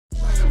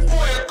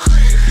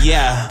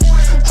Yeah,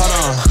 hold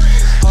on.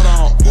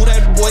 Ooh,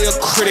 that boy a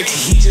critic,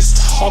 he just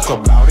talk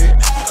about it.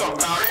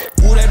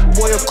 Ooh, that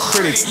boy a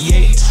critic, yeah,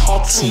 he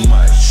talk too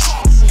much.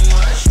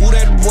 Ooh,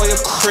 that boy a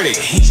critic,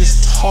 he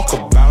just talk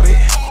about it.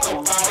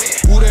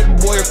 Ooh, that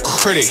boy a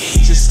critic,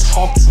 he just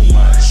talk too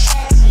much.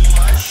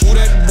 Ooh,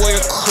 that boy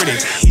a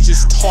critic, he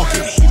just talk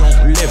it, he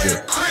don't live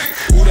it.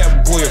 Ooh,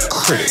 that boy a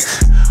critic.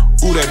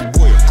 Ooh, that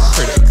boy a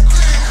critic.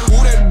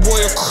 Ooh, that boy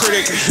a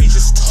critic, he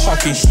just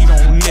talk it, he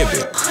don't live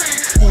it.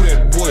 Ooh,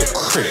 that boy a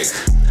critic.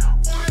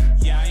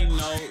 Yeah, I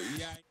know.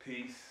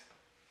 Peace,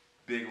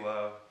 big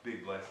love,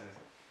 big blessings,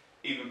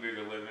 even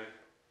bigger living.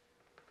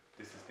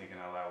 This is Thinking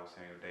Out Loud with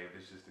Samuel David.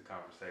 This is just a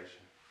conversation.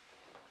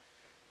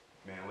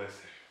 Man,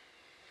 listen.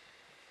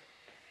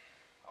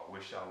 I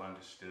wish y'all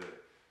understood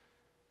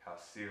how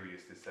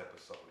serious this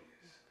episode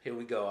is. Here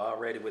we go,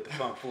 already with the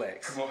funk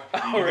flex. Come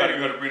on, you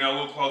gotta bring that a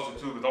little closer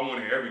too, because I want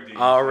to hear everything.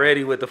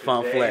 Already with the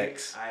funk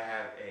flex. I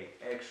have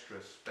a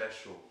extra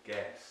special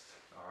guest.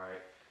 All right,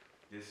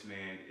 this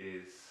man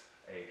is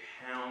a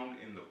hound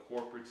in the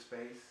corporate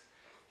space.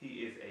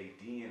 He is a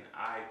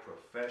D&I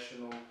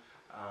professional.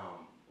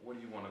 What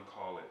do you want to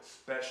call it?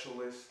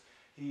 Specialist.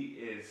 He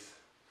is.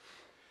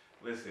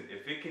 Listen,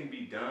 if it can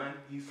be done,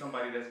 he's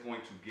somebody that's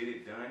going to get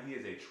it done. He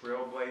is a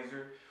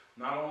trailblazer.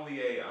 Not only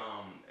a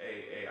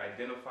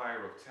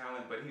identifier of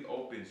talent, but he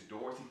opens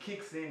doors. He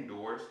kicks in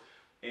doors.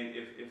 And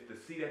if the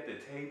seat at the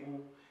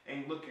table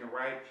ain't looking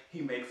right,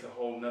 he makes a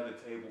whole nother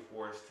table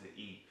for us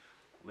to eat.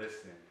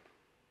 Listen,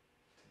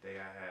 today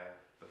I have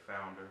the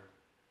founder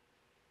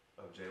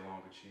of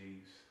JLong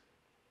Achieves.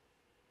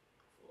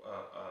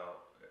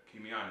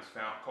 Keep me honest,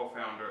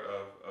 co-founder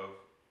of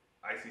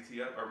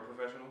ICT, Urban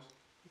Professionals.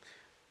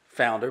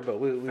 Founder, but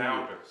we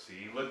founder.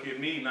 See, look at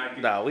me,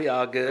 Nike. No, we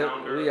all good.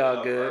 We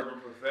all good. Urban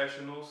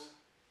Professionals.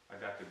 I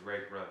got the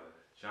great brother,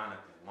 Jonathan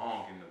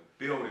Long, in the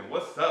building.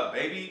 What's up,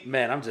 baby?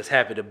 Man, I'm just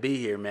happy to be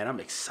here, man. I'm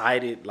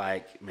excited.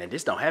 Like, man,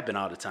 this don't happen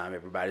all the time,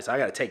 everybody. So I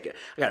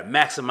gotta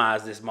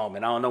maximize this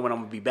moment. I don't know when I'm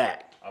gonna be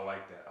back. I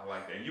like that.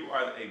 And you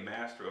are a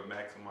master of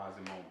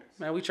maximizing moments.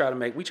 Man, we try to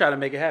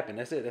make it happen.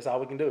 That's it. That's all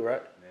we can do,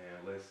 right?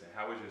 Man, listen.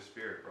 How is your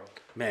spirit, bro?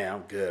 Man,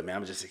 I'm good, man.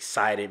 I'm just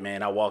excited,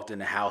 man. I walked in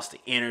the house, the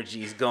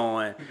energy's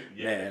going.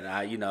 Yeah. Man,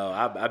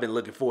 I've been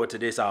looking forward to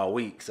this all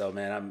week. So,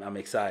 man, I'm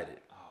excited.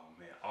 Oh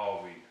man,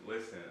 all week.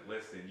 Listen.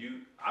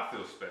 I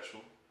feel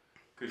special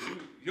because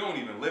you don't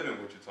even live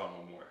in Wichita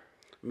no more.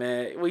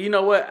 Man, well, you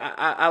know what?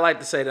 I like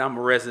to say that I'm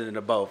a resident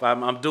of both.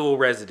 I'm dual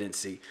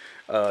residency,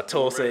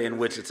 Tulsa and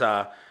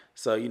Wichita.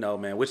 So,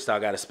 man, Wichita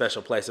got a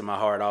special place in my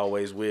heart.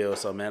 Always will.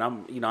 So, man,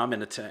 I'm in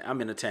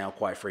the town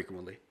quite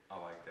frequently. I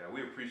like that.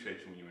 We appreciate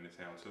you when you're in the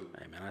town too.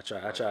 Hey, man, I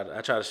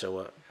try to show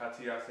up. How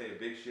T.I. say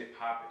big shit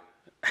popping.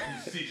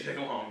 You see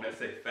JLong,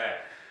 that's a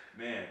fact.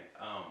 Man,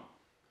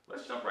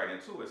 let's jump right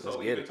into it. So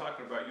we've been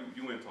talking about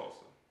you in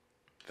Tulsa.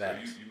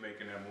 Facts. So you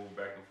making that move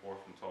back and forth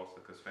from Tulsa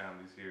because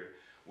family's here.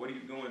 What are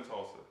you doing in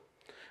Tulsa?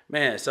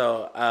 Man,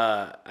 so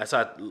I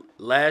saw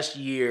last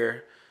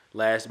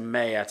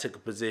May, I took a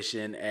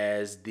position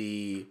as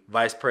the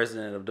Vice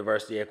President of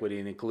Diversity, Equity,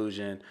 and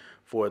Inclusion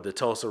for the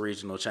Tulsa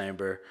Regional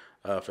Chamber.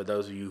 For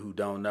those of you who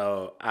don't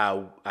know,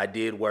 I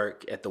did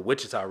work at the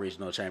Wichita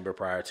Regional Chamber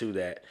prior to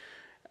that.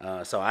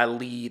 So I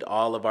lead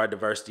all of our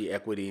diversity,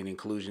 equity, and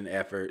inclusion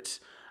efforts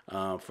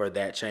for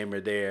that chamber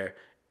there.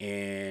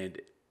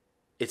 And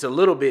it's a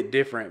little bit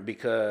different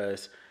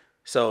because,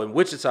 so in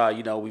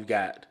Wichita, we've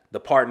got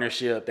the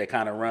partnership that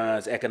kind of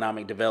runs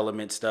economic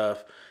development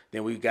stuff.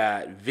 Then we've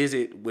got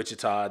Visit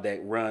Wichita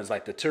that runs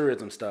like the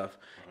tourism stuff.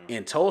 Mm-hmm.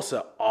 In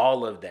Tulsa,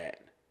 all of that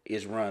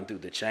is run through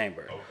the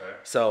chamber. Okay.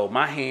 So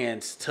my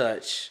hands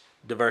touch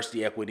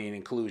diversity, equity, and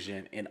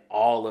inclusion in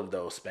all of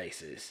those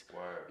spaces.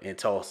 Word. In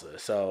Tulsa.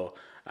 So,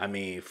 I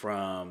mean,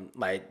 from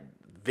like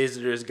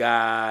visitors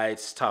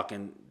guides,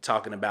 talking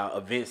about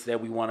events that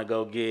we want to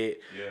go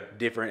get,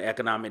 different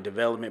economic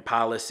development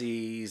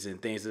policies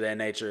and things of that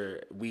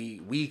nature.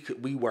 We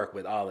work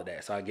with all of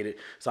that. So I get it.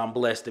 So I'm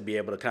blessed to be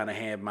able to kind of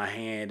have my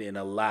hand in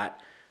a lot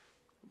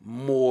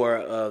more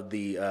of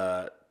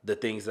the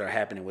things that are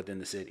happening within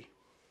the city.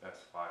 That's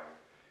fire.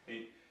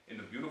 And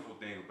the beautiful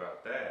thing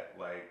about that,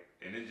 like,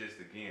 and it just,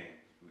 again,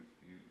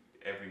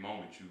 every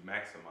moment you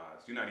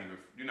maximize. You're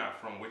not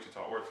from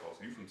Wichita or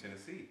Tulsa. You're from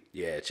Tennessee.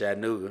 Yeah,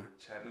 Chattanooga.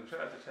 Shout out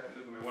to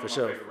Chattanooga, man. One For of my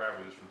sure. favorite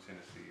rappers is from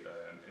Tennessee,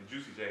 and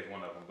Juicy J is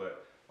one of them.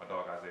 But my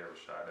dog Isaiah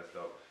Rashad, that's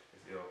dope.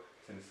 It's ill.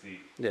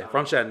 Tennessee. Yeah,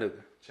 from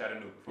Chattanooga.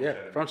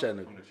 Chattanooga. From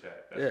Chattanooga. From the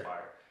chat. That's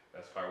fire.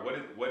 That's fire. What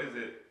is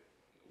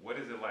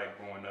it like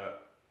growing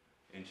up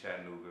in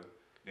Chattanooga,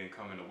 then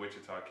coming to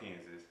Wichita,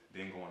 Kansas,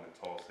 then going to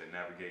Tulsa and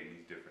navigating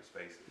these different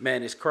spaces?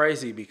 Man, it's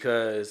crazy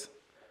because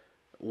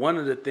one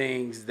of the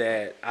things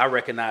that I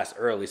recognized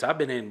early, so I've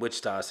been in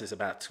Wichita since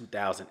about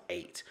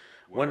 2008.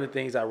 Wow. One of the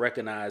things I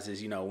recognized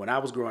is, when I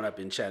was growing up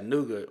in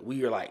Chattanooga,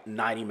 we were like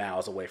 90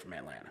 miles away from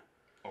Atlanta.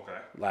 Okay.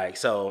 Like,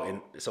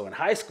 so in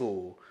high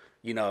school,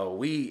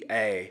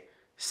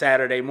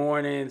 Saturday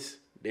mornings,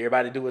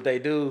 everybody do what they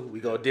do.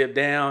 We go dip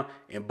down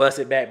and bust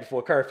it back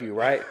before curfew,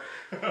 right?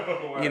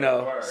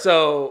 Wow.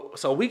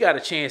 So we got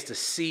a chance to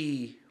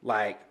see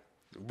like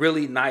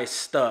really nice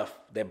stuff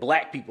that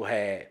black people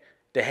had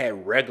that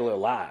had regular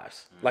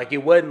lives. Like,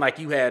 it wasn't like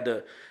you had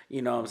to,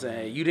 you know what I'm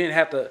saying? You didn't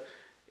have to,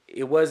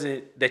 it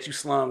wasn't that you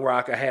slung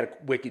rock or had a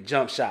wicked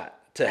jump shot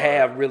to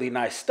have really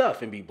nice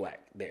stuff and be black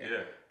there.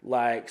 Yeah.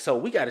 Like, so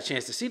we got a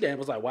chance to see that. It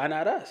was like, why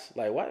not us?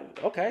 Like, why?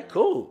 Okay,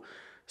 cool.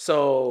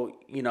 So,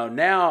 you know,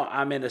 now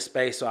I'm in a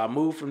space. So I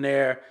moved from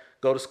there,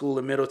 go to school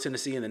in Middle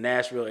Tennessee in the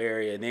Nashville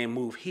area, and then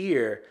move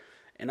here.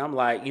 And I'm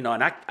like, you know,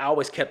 and I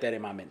always kept that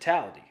in my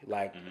mentality.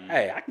 Like,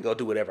 hey, I can go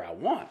do whatever I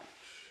want.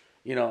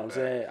 You know what I'm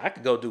saying? I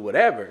could go do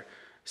whatever.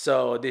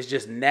 So there's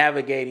just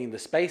navigating the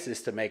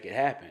spaces to make it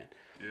happen.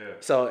 Yeah.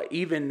 So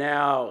even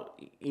now,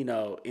 you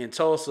know, in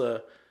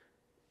Tulsa,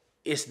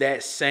 it's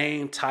that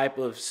same type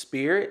of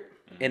spirit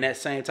and that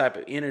same type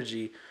of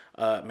energy.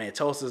 Man,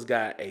 Tulsa's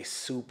got a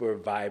super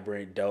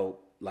vibrant,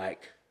 dope,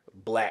 like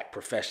black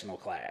professional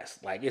class.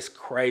 Like, it's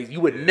crazy.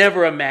 You would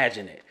never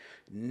imagine it.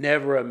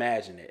 Never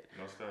imagine it.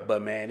 No stuff.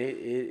 But man,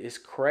 it's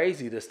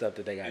crazy the stuff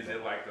that they got. Is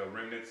it like the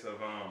remnants of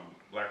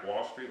Black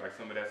Wall Street, like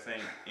some of that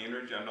same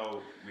energy? I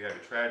know we had the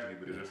tragedy,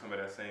 but is there some of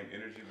that same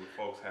energy with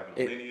folks having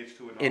a lineage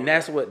to it? And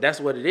that's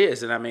what it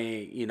is. And I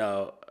mean, you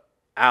know,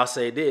 I'll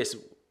say this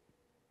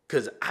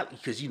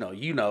because you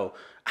know,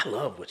 I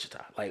love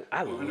Wichita. Like,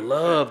 I 100%.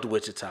 Loved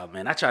Wichita,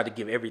 man. I tried to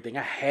give everything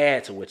I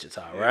had to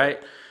Wichita,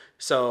 right?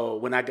 So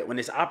when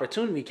this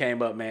opportunity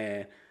came up,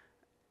 man,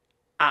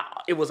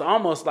 it was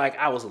almost like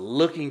I was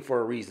looking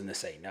for a reason to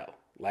say no.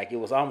 Like, it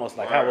was almost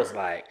like I was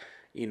like,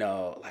 you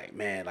know, like,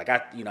 man, like I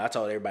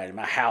told everybody in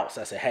my house,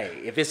 I said,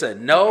 hey, if it's a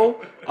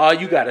no, all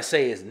you got to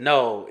say is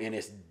no, and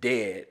it's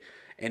dead.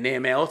 And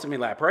then, man,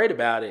 ultimately I prayed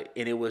about it,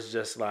 and it was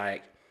just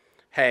like,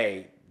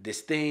 hey,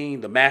 this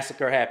thing, the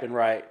massacre happened,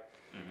 right?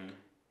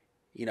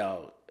 You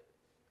know,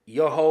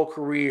 your whole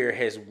career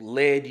has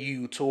led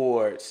you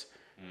towards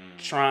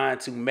trying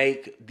to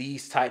make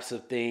these types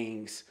of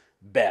things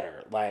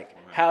better. Like,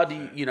 how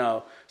do you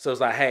know? So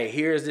it's like, hey,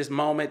 here's this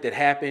moment that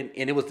happened,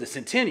 and it was the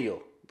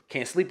centennial.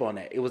 Can't sleep on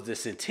that. It was the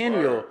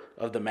centennial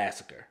of the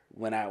massacre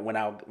when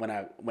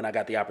I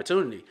got the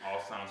opportunity.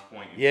 All signs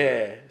point.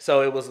 Yeah.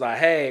 So it was like,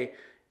 hey,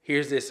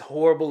 here's this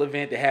horrible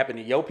event that happened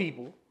to your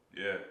people.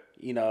 Yeah.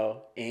 You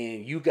know,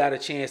 and you got a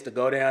chance to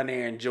go down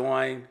there and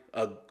join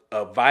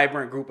a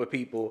vibrant group of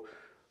people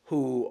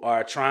who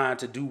are trying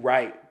to do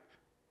right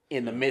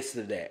in the midst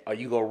of that. Are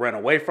you gonna run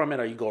away from it,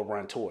 or you gonna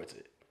run towards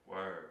it?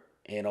 Word.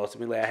 And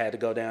ultimately, I had to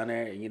go down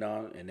there, you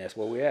know, and that's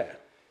where we're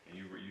at. And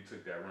you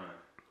took that run,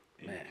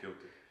 and you killed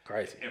it.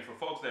 Crazy. And for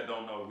folks that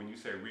don't know, when you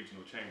say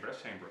regional chamber,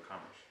 that's Chamber of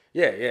Commerce.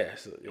 Yeah.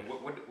 So, And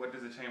what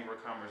does the Chamber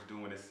of Commerce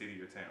do in a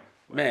city or town?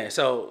 Like, man,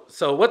 so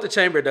what the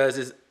chamber does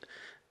is,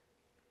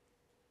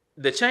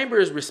 the chamber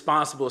is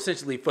responsible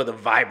essentially for the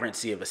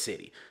vibrancy of a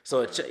city.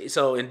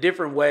 So in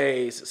different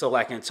ways. So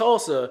like in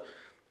Tulsa,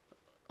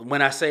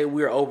 when I say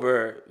we're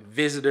over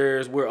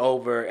visitors, we're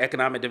over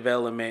economic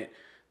development,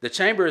 the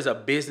chamber is a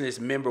business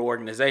member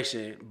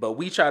organization, but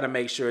we try to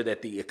make sure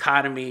that the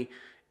economy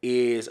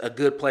is a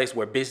good place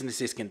where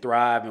businesses can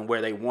thrive and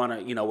where they want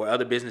to, you know, where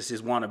other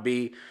businesses want to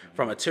be.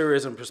 From a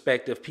tourism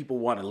perspective, people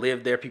want to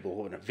live there, people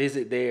want to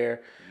visit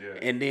there. Yeah.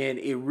 And then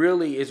it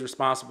really is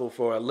responsible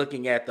for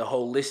looking at the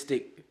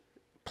holistic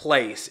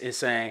place and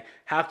saying,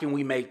 how can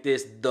we make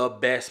this the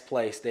best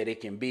place that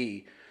it can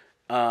be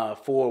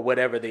for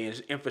whatever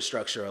the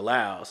infrastructure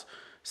allows.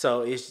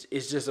 So it's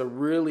just a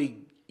really,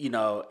 you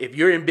know, if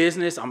you're in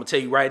business, I'm gonna tell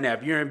you right now,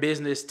 if you're in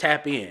business,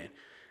 tap in.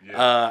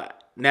 Yeah.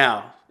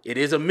 Now it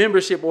is a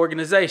membership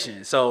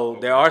organization, so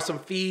there are some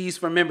fees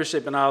for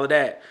membership and all of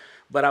that.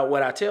 But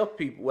what I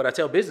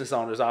tell business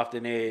owners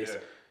often is,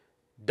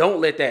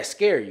 don't let that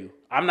scare you.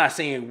 I'm not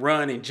saying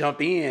run and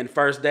jump in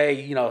first day,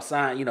 you know,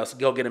 sign, you know,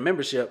 go get a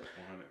membership.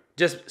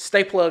 Just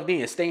stay plugged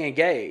in, stay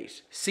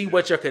engaged, see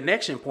what your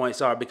connection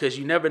points are, because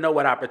you never know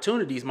what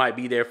opportunities might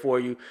be there for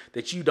you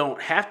that you don't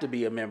have to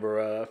be a member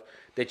of,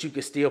 that you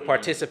can still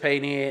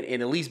participate in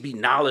and at least be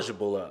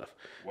knowledgeable of.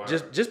 Wow.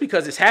 Just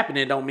because it's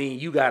happening don't mean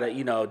you gotta,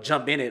 you know,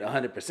 jump in it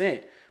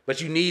 100%, but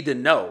you need to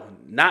know.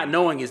 Not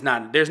knowing is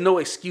not, there's no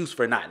excuse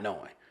for not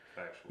knowing.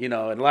 You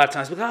know, and a lot of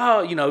times,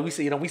 you know, we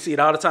see it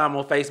all the time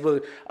on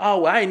Facebook.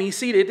 Oh, well, I didn't even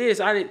see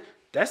that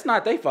that's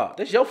not their fault.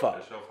 That's your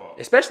fault.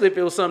 Especially if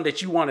it was something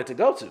that you wanted to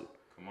go to.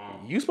 Come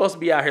on. You supposed to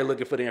be out here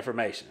looking for the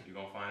information. You're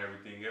going to find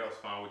everything else,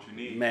 find what you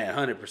need. Man,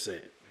 100%.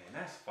 Man,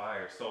 that's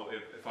fire. So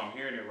if I'm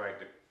hearing it right,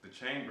 the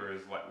chamber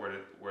is like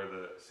where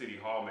the city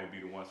hall may be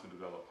the ones who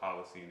develop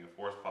policy and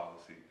enforce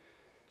policy.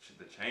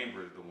 The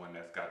chamber is the one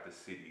that's got the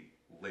city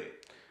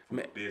lit from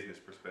a business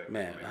perspective.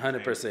 Man,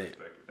 100%.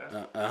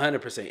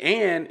 100%.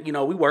 And, you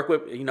know, we work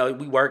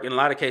in a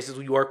lot of cases,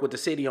 we work with the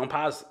city on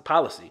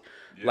policy.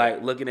 Yeah.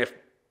 Like looking at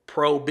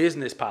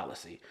pro-business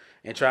policy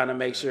and trying to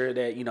make sure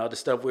that, you know, the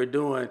stuff we're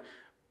doing,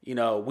 you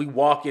know, we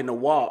walk in the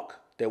walk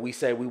that we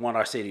say we want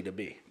our city to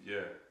be. Yeah,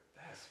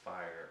 that's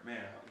fire.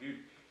 Man,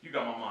 you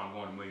got my mind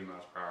going a million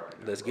miles per hour right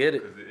now. Let's get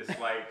it. Because it's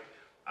like,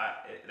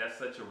 that's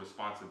such a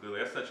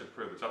responsibility. That's such a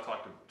privilege. I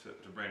talked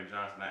to Brandon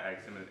Johnson. I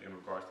asked him in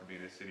regards to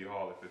being in City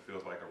Hall if it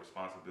feels like a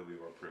responsibility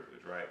or a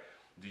privilege, right?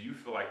 do you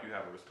feel like you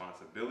have a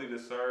responsibility to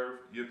serve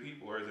your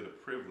people, or is it a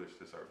privilege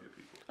to serve your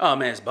people? Oh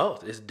man, it's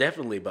both. It's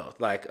definitely both.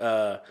 Like,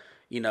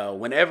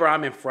 whenever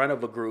I'm in front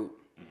of a group,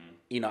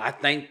 I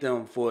thank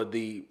them for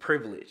the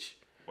privilege.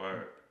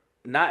 Word.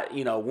 Not,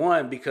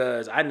 one,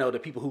 because I know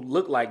that people who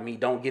look like me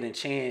don't get a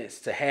chance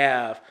to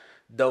have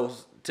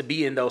to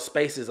be in those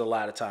spaces a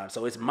lot of times.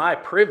 So it's my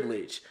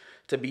privilege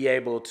to be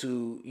able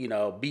to,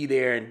 be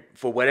there, and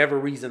for whatever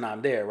reason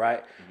I'm there,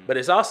 right? But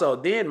it's also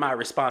then my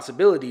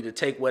responsibility to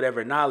take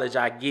whatever knowledge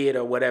I get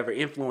or whatever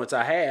influence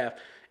I have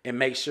and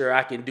make sure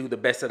I can do the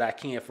best that I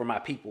can for my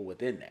people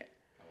within that.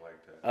 I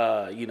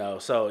like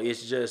that. So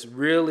it's just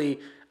really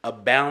a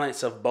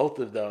balance of both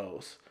of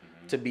those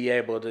to be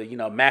able to,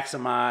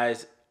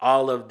 maximize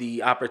all of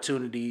the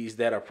opportunities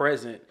that are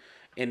present,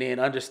 and then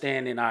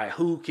understanding, all right,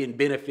 who can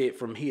benefit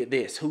from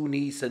this, who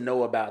needs to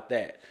know about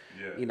that,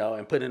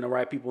 and putting the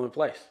right people in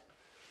place.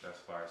 That's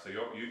fire. So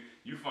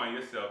you find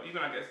yourself,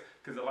 even I guess,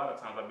 because a lot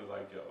of times I'll be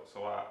like,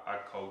 so I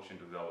coach and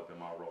develop in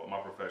my role, my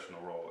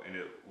professional role, and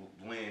it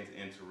blends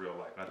into real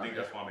life. And I think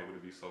that's why I'm able to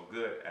be so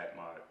good at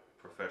my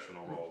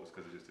professional role, is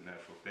because it's just a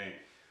natural thing.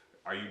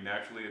 Are you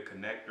naturally a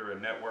connector, a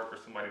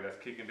networker, somebody that's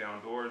kicking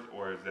down doors,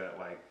 or is that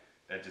like,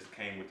 that just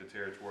came with the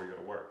territory of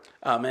the work?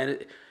 Oh man,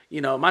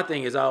 my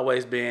thing has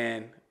always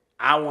been,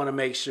 I want to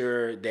make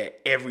sure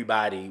that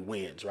everybody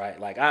wins, right?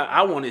 Like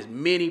I want as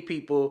many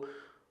people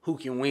who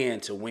can win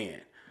to win.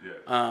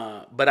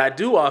 Yeah. But I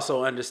do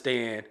also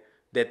understand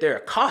that there are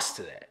costs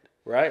to that,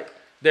 right?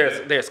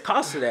 There's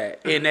costs to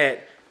that, in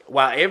that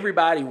while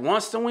everybody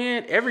wants to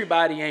win,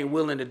 everybody ain't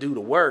willing to do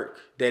the work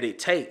that it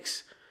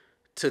takes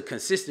to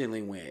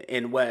consistently win.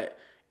 And what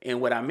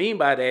I mean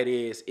by that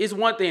is, it's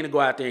one thing to go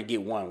out there and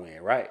get one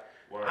win, right?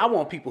 Word. I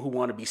want people who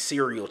want to be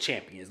serial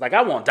champions. Like,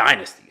 I want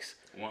dynasties.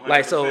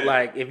 100%.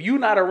 Like if you're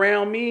not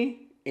around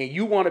me and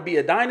you want to be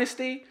a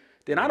dynasty,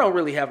 then I don't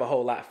really have a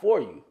whole lot for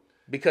you,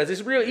 because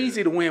it's real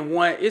easy to win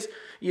one. It's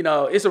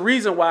a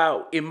reason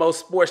why in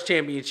most sports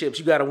championships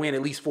you got to win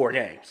at least 4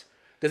 games,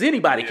 because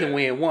anybody can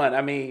win one.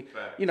 I mean,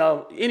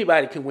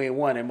 anybody can win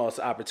one in most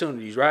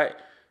opportunities, right?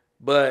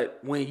 But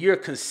when you're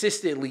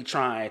consistently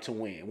trying to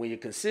win, when you're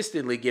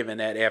consistently giving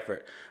that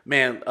effort,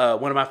 man,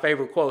 one of my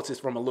favorite quotes is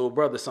from a Little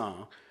Brother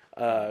song.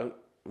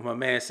 My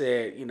man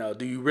said,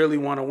 do you really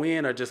want to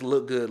win or just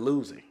look good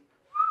losing?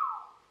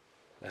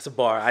 That's a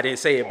bar. I didn't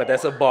say it, but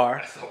that's a bar.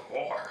 That's a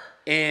bar.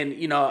 And,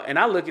 and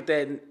I look at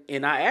that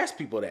and I ask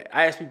people that.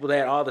 I ask people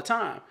that all the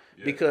time,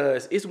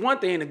 because it's one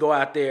thing to go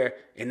out there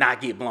and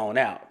not get blown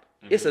out.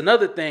 It's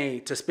another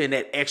thing to spend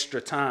that extra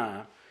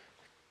time,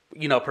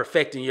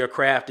 perfecting your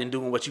craft and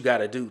doing what you got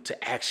to do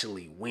to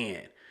actually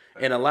win.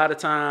 And a lot of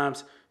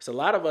times, it's a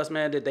lot of us,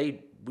 man, that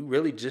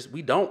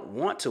we don't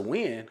want to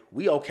win.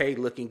 We okay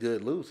looking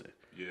good losing.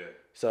 Yeah.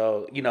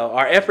 So,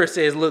 our effort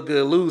says look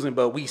good losing,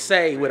 but we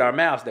say with our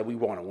mouths that we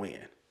want to win.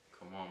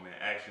 Come on, man.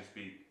 Actions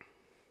speak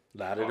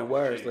Louder than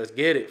words. Let's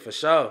get it, for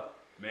sure.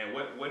 Man,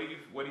 what do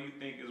you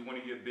think is one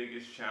of your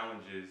biggest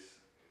challenges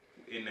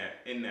in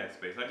that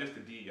space? Not just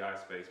the DEI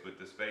space, but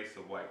the space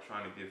of like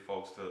trying to get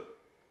folks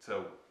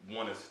to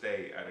want to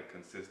stay at a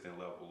consistent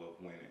level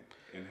of winning,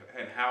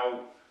 and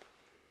how,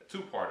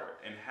 two-parter,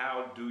 and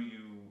how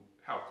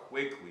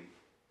quickly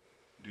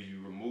do you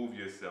remove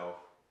yourself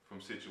from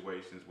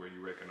situations where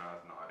you recognize,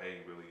 they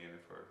ain't really in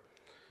it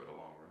for the long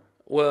run?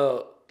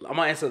 Well, I'm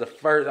gonna answer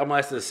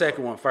the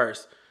second one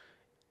first.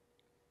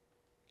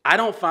 I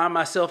don't find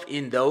myself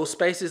in those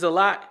spaces a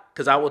lot,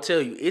 because I will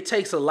tell you, it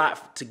takes a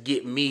lot to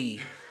get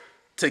me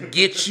to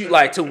get you,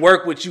 like, to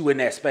work with you in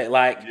that space.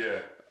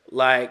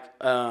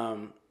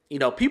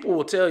 People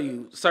will tell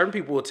you, certain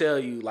people will tell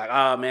you, like,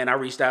 oh man, I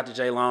reached out to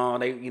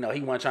JLong,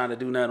 he wasn't trying to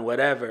do nothing,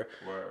 whatever.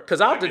 Because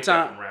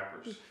oftentimes,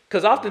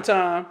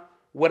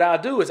 what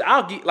I'll do is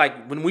I'll get,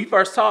 like, when we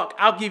first talk,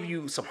 I'll give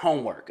you some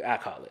homework, I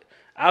call it.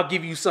 I'll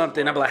give you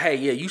something. I'll be like, hey,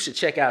 yeah, you should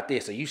check out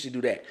this, or you should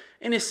do that.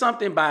 And it's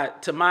something,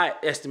 to my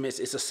estimates,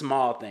 it's a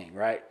small thing,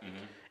 right?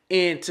 Mm-hmm.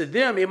 And to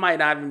them, it might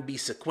not even be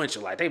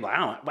sequential. Like, they be like,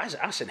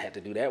 I shouldn't have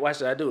to do that. Why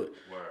should I do it?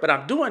 Word. But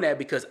I'm doing that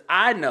because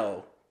I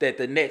know that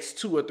the next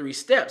 2 or 3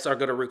 steps are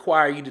going to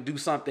require you to do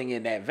something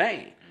in that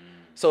vein.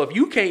 So if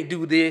you can't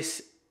do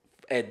this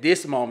at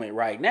this moment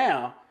right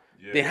now,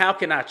 then how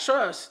can I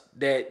trust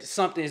that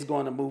something is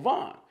going to move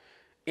on?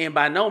 And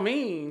by no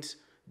means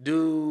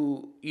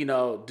do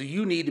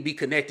you need to be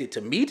connected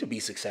to me to be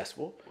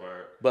successful.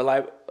 Word.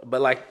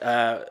 But like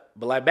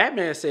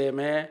Batman said,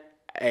 man,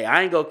 hey,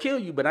 I ain't gonna kill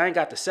you, but I ain't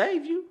got to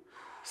save you.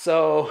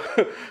 So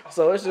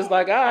it's just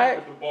like, all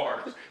right.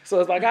 So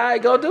it's like, all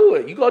right, go do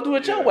it. You go do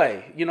it your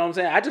way. You know what I'm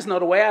saying? I just know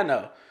the way I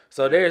know.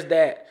 So there's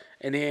that.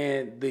 And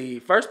then the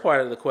first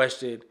part of the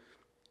question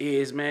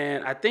is,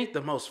 man, I think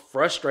the most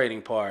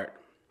frustrating part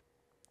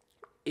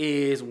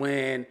is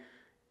when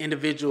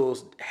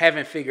individuals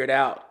haven't figured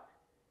out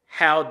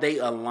how they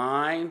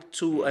align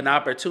to an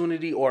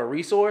opportunity or a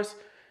resource.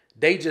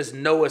 They just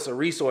know it's a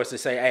resource and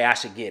say, hey, I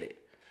should get it.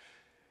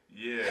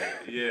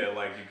 Yeah,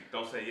 like you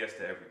don't say yes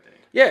to everything.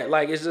 Yeah,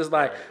 like it's just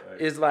like,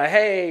 it's like,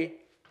 hey,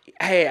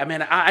 I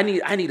mean,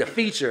 I need a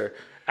feature.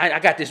 I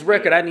got this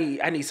record. I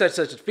need such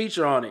a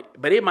feature on it,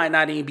 but it might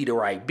not even be the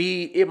right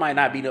beat. It might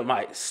not be the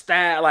right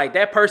style. Like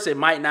that person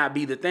might not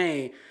be the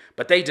thing,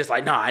 but they just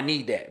like, nah, I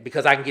need that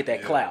because I can get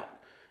that clout.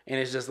 And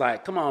it's just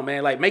like, come on,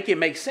 man, like make it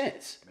make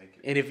sense.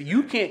 And if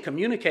you can't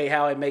communicate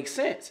how it makes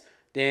sense,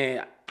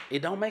 then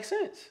it don't make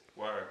sense.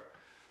 Word.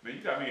 Man,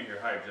 you got me in here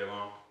hype,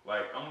 JLong.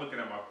 Like, I'm looking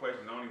at my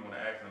questions. I don't even want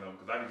to ask them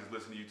because I can just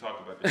listen to you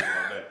talk about this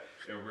all day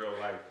in real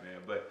life,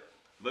 man. But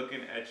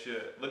looking at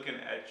your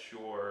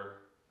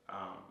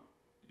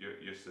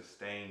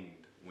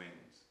sustained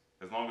wins.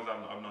 As long as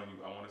I've known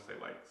you, I want to say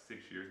like 6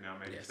 years now,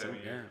 maybe 7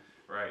 years,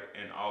 right?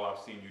 And all I've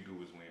seen you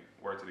do is win.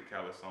 Word to the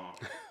Cali song.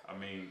 I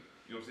mean,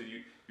 you know what I'm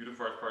saying? You the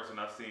first person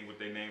I've seen with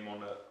their name on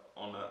the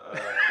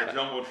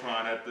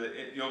jumbotron at the,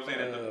 you know what I'm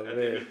saying, at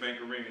the Image Bank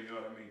Arena. You know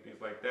what I mean?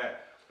 Things like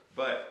that.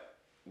 But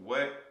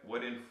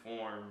what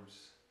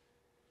informs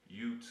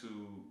you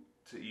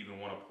to even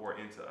want to pour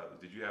into others?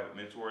 Did you have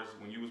mentors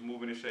when you was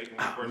moving and shaking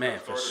when you first man,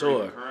 started? For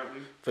sure.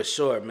 Currently? For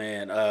sure,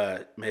 man.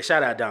 Man,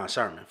 shout out Don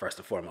Sherman first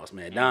and foremost,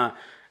 man. Don,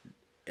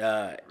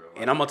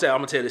 and I'm gonna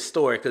tell this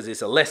story because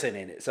it's a lesson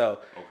in it. So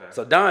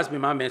Don's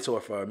been my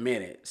mentor for a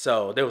minute.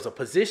 So there was a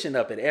position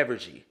up at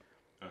Evergy.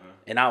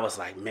 And I was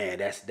like, man,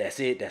 that's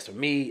it. That's for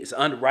me. It's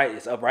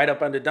It's up right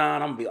up under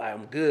Don. I'm gonna be like,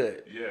 I'm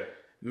good. Yeah.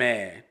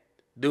 Man,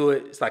 do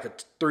it. It's like a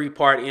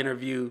 3-part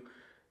interview.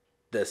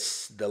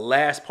 The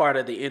last part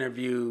of the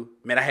interview,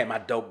 man, I had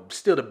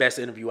still the best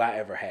interview I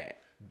ever had.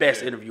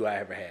 Interview I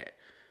ever had.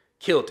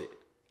 Killed it.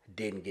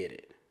 Didn't get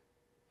it.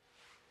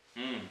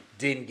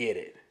 Didn't get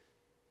it.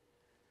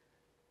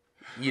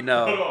 You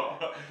know.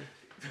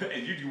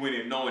 And you went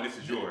in knowing this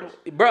is yours.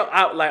 Bro,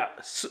 I like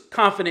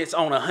confidence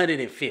on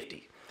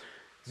 150.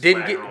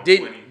 Didn't get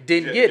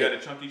it. A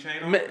chunky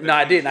chain on? No,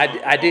 I didn't.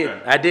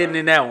 I didn't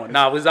in that one.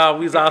 No,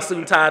 we was all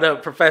suit tied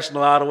up,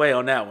 professional all the way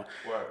on that one.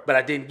 Right. But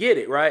I didn't get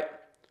it, right?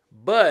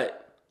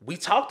 But we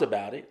talked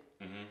about it,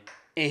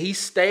 and he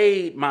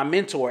stayed my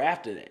mentor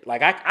after that.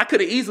 Like I could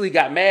have easily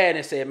got mad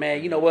and said,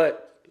 man, you know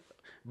what?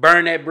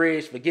 Burn that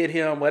bridge, forget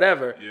him,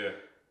 whatever. Yeah.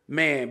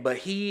 Man, but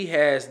he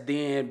has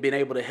then been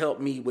able to help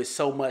me with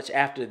so much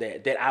after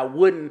that I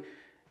wouldn't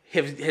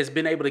has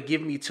been able to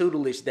give me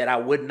tutelage that I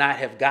would not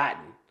have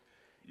gotten.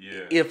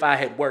 Yeah. If I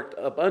had worked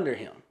up under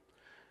him.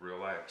 Real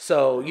life.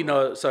 So, you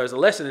know, so there's a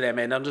lesson in that,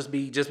 man. Don't just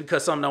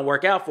because something don't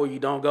work out for you,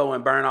 don't go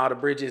and burn all the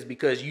bridges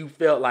because you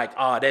felt like,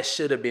 oh, that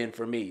should have been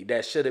for me.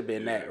 That should have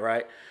been that,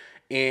 right?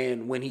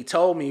 And when he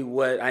told me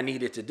what I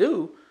needed to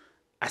do,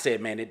 I said,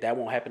 man, that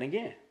won't happen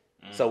again.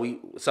 So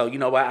you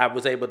know, I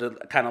was able to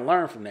kind of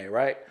learn from that,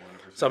 right?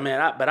 100%. So,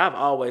 man, but I've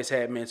always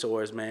had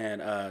mentors, man.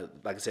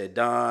 Like I said,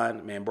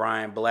 Don, man,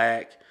 Brian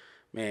Black,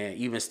 man,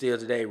 even still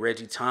today,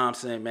 Reggie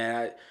Thompson,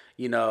 man.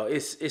 You know,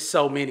 it's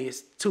so many.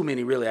 It's too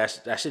many, really. I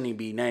shouldn't even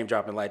be name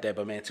dropping like that,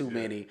 but man, too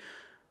many.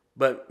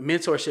 But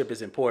mentorship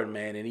is important,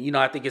 man. And, you know,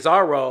 I think it's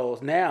our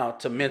roles now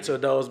to mentor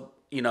those,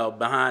 you know,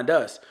 behind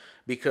us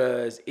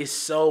because it's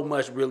so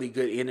much really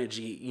good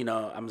energy. You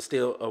know, I'm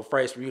still a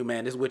phrase from you,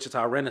 man. This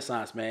Wichita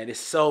Renaissance, man.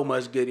 It's so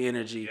much good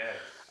energy.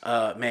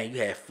 Yes. Man,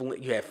 you had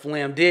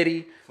Flim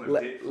Diddy.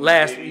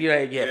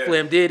 You had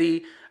Flim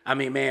Diddy. I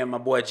mean, man, my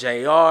boy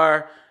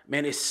JR.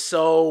 Man, it's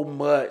so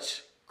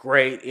much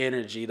great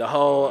energy. The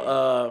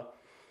whole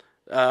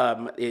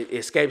it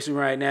escapes me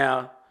right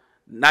now.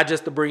 Not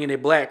just the Bringing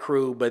It Black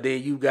crew, but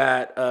then you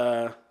got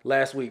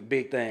last week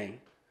big thing.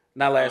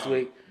 Not last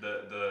week.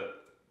 The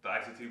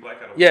ICT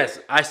Blackout. Yes,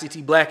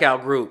 ICT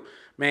Blackout group.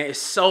 Man, it's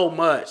so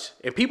much,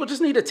 and people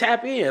just need to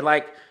tap in.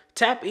 Like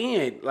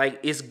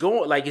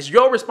it's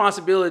your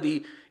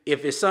responsibility.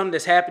 If it's something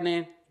that's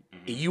happening,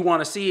 and you want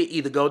to see it,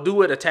 either go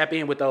do it or tap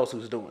in with those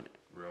who's doing it.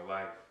 Real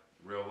life.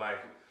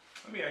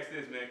 Let me ask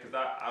this, man, because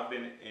I've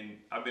been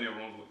in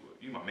rooms with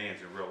you, my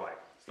man's in real life.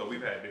 So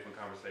we've had different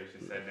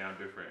conversations, sat down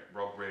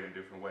broke bread in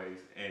different ways,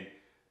 and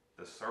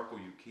the circle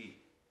you keep,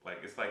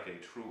 like it's like a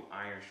true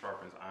iron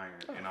sharpens iron.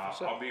 And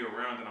I'll be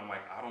around and I'm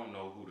like, I don't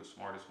know who the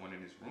smartest one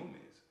in this room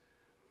is,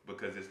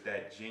 because it's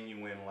that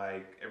genuine,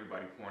 like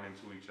everybody pouring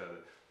into each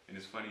other. And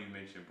it's funny you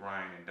mentioned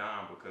Brian and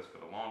Don because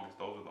for the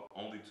longest, those are the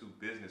only 2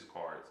 business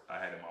cards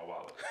I had in my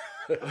wallet.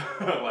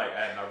 Like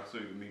I had an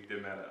opportunity to meet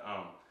them at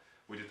a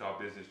Wichita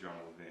Business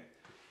Journal event.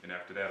 And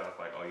after that, I was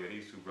like, oh yeah,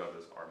 these 2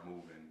 brothers are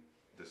moving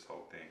this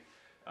whole thing.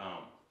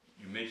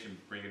 You mentioned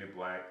Bringing It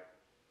Black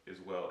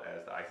as well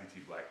as the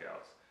ICT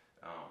Blackouts.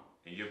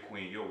 And your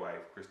queen, your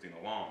wife, Christina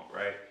Long,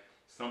 right?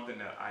 Something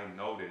that I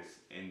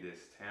noticed in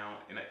this town,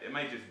 and it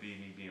might just be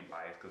me being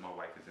biased because my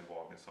wife is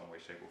involved in some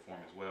way, shape, or form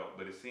as well,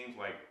 but it seems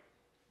like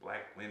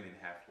Black women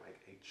have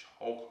like a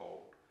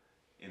chokehold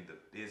in the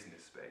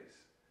business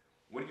space.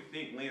 What do you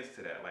think lends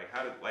to that? Like,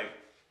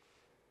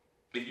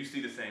 if you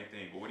see the same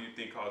thing, but what do you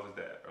think causes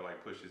that or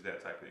like pushes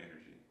that type of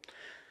energy?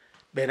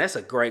 Man, that's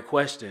a great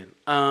question.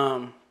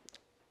 I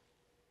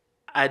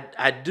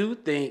do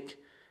think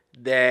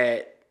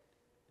that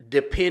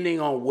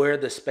depending on where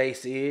the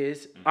space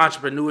is,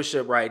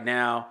 entrepreneurship right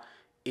now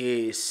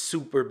is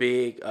super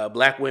big.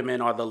 Black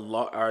women are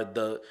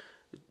the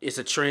it's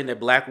a trend that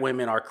Black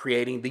women are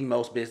creating the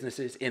most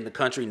businesses in the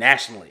country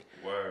nationally.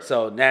 Word.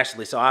 So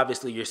nationally, so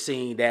obviously you're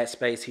seeing that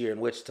space here in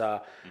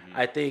Wichita.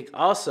 I think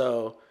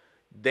also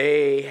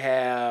they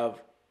have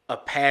a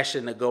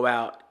passion to go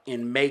out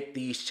and make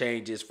these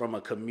changes from a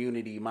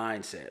community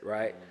mindset,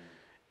 right?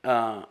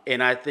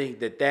 And I think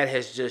that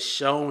has just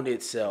shown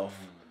itself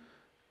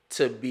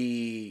to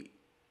be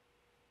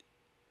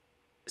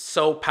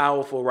so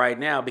powerful right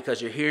now,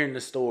 because you're hearing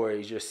the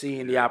stories, you're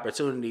seeing the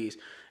opportunities,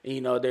 and,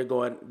 you know, they're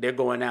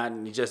going out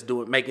and just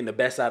making the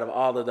best out of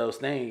all of those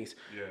things.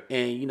 Yeah.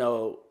 And, you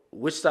know,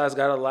 Wichita's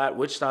got a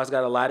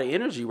lot of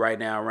energy right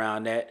now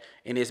around that,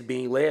 and it's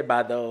being led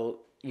by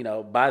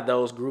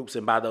those groups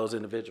and by those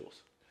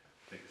individuals.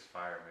 I think it's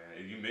fire, man.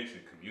 And you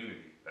mentioned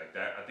community like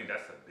that. I think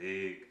that's a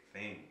big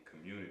thing,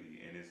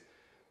 community. And it's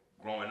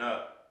growing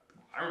up.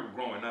 I remember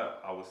growing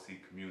up, I would see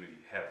community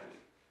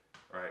heavily,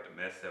 right? The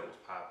mess that was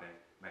popping,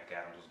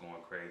 McAdams was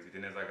going crazy.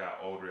 Then as I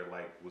got older, it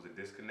was a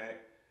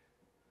disconnect.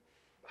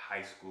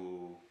 High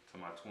school to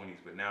my 20s,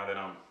 but now that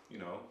I'm,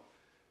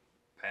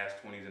 past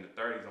 20s and the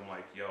 30s, I'm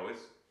like, yo,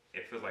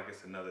 it feels like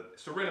it's a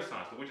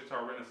renaissance, the Wichita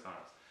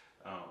Renaissance.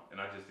 And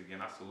I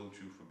salute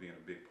you for being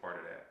a big part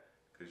of that,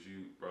 because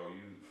you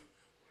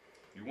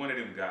one of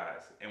them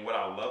guys. And what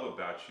I love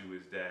about you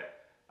is that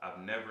I've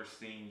never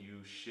seen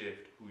you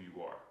shift who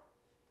you are.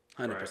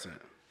 100%. Right?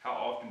 How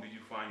often do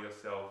you find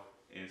yourself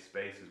in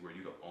spaces where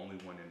you're the only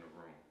one in the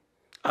room?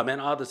 Oh,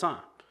 man, all the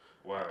time.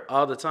 Word.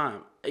 All the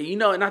time.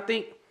 And I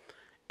think,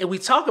 and we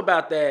talk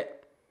about that,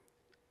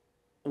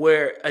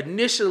 where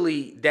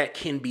initially that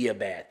can be a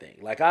bad thing.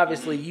 Like,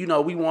 obviously,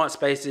 we want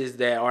spaces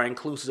that are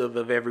inclusive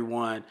of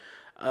everyone.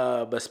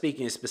 But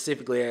speaking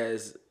specifically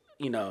as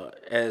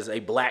a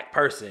Black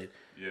person,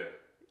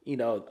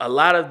 a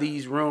lot of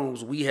these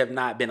rooms we have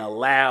not been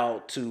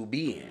allowed to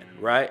be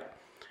in, right?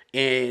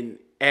 And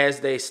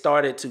as they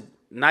started to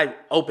not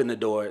open the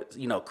door,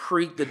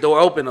 creak the door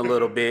open a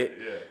little bit,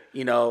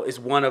 it's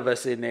one of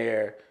us in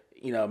there,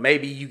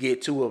 maybe you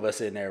get two of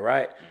us in there,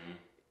 right?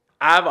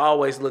 I've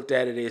always looked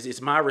at it as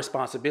it's my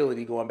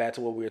responsibility, going back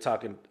to what we were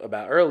talking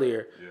about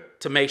earlier,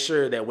 to make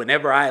sure that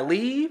whenever I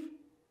leave,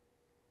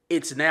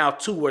 it's now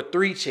 2 or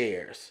 3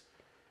 chairs,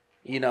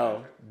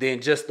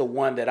 than just the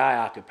one that I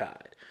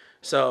occupied.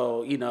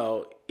 So,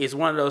 it's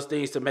one of those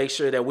things to make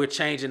sure that we're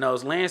changing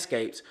those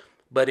landscapes,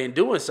 but in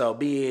doing so,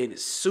 being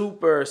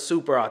super,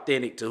 super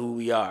authentic to who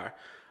we are.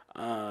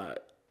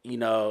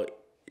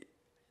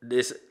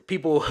 This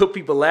people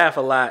laugh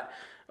a lot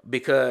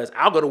because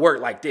I'll go to work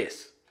like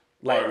this.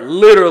 Like,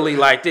 literally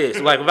like this.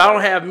 Like, if I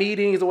don't have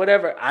meetings or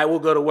whatever, I will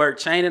go to work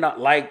chaining up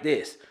like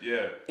this.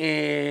 Yeah.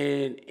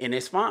 And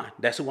it's fine.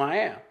 That's who I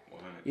am.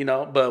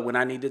 100. But when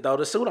I need to throw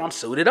the suit, I'm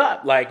suited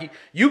up. Like,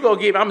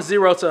 I'm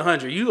 0 to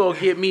 100. You go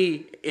get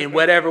me in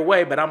whatever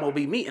way, but I'm going to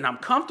be me. And I'm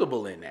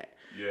comfortable in that.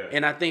 Yeah.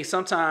 And I think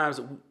sometimes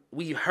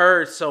we've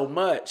heard so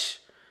much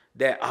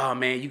that, oh,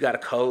 man, you got to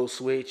code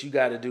switch. You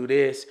got to do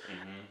this.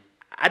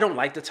 I don't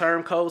like the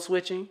term code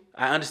switching.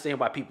 I understand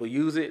why people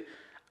use it.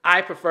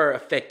 I prefer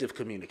effective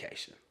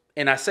communication.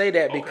 And I say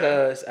that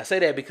because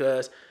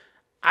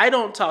I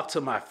don't talk to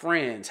my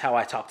friends how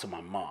I talk to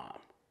my mom.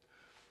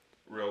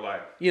 Real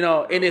life.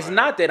 And it's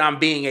not that I'm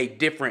being a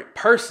different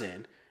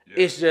person.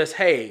 Yeah. It's just,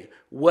 hey,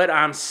 what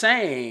I'm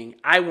saying,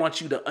 I want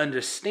you to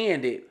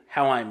understand it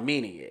how I'm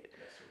meaning it.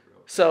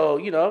 So,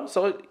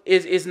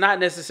 it's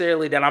not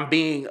necessarily that I'm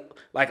being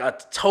like a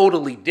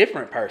totally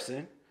different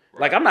person.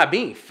 Right. Like, I'm not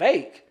being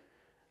fake.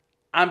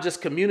 I'm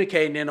just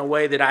communicating in a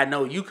way that I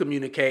know you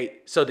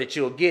communicate so that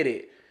you'll get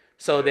it,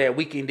 so that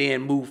we can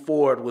then move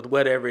forward with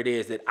whatever it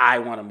is that I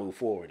want to move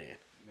forward in.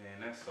 Man,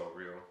 that's so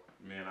real.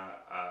 Man,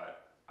 I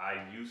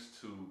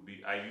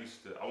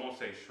I won't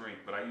say shrink,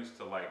 but I used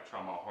to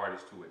try my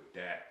hardest to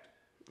adapt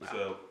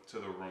to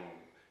the room.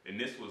 And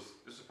this was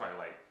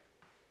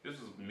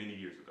many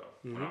years ago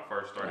when I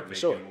first started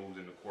making moves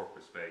in the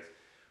corporate space.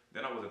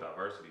 Then I was a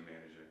diversity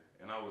manager,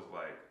 and I was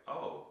like,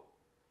 oh,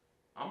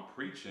 I'm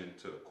preaching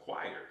to the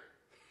choir.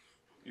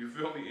 You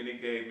feel me? And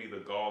it gave me the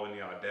gall and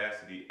the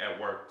audacity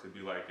at work to be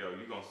like, yo,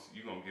 you're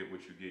gonna get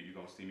what you get. You're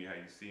gonna see me how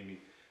you see me.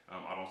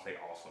 I don't say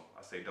awesome.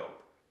 I say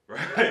dope.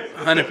 Right?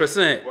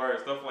 100%. Or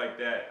stuff like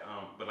that.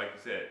 But like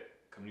you said,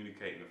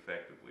 communicating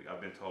effectively. I've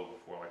been told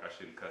before, I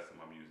shouldn't cuss in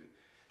my music.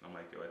 And I'm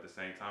like, yo, at the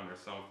same time, there's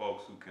some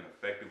folks who can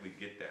effectively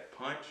get that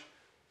punch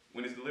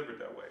when it's delivered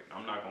that way.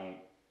 I'm not going to,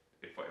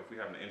 if we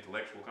have an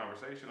intellectual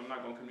conversation, I'm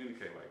not going to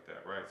communicate like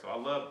that, right? So I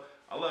love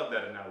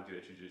that analogy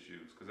that you just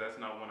used, because that's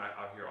not one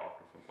I hear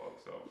often from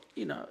folks. So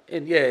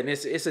and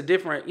it's a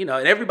different, and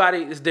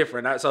everybody is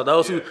different. So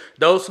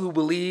those who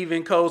believe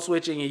in code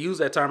switching and use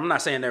that term, I'm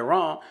not saying they're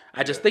wrong.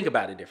 I just think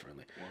about it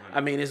differently. 100.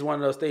 I mean, it's one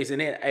of those things.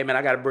 And then, hey man,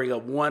 I got to bring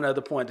up one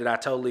other point that I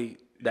totally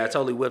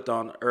whipped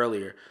on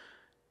earlier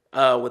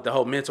with the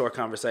whole mentor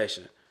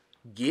conversation.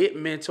 Get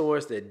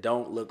mentors that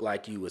don't look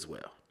like you as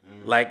well.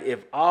 Like,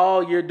 if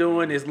all you're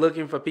doing is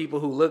looking for people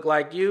who look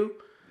like you,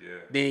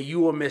 then you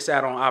will miss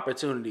out on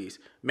opportunities.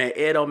 Man,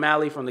 Ed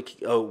O'Malley from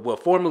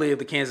formerly of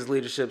the Kansas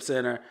Leadership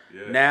Center,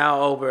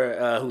 now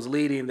over who's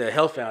leading the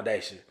Health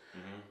Foundation.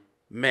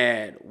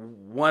 Man,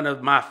 one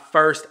of my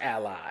first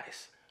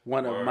allies. You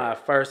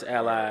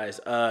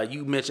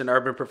mentioned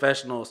Urban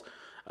Professionals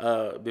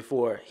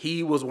before.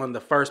 He was one of the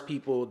first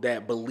people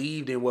that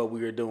believed in what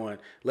we were doing.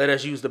 Let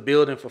us use the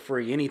building for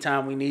free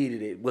anytime we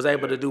needed it. Was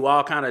able to do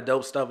all kind of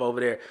dope stuff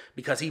over there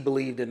because he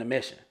believed in the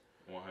mission.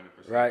 100%.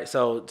 Right?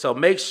 So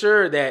make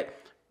sure that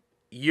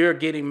you're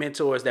getting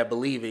mentors that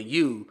believe in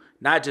you,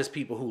 not just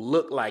people who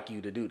look like you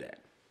to do that.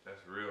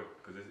 That's real,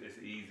 because it's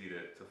easy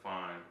to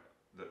find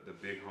the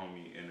big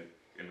homie in the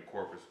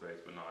corporate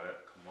space, but no,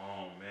 come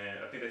on, man.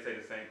 I think they say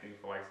the same thing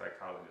for like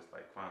psychologists.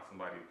 Like, find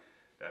somebody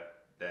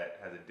that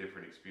has a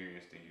different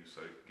experience than you,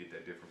 so you get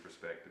that different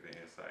perspective and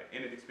insight,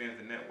 and it expands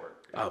the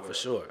network. For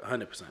sure, 100%.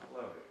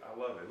 I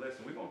love it.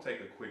 Listen, we're gonna take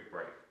a quick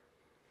break.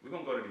 We're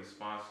gonna go to these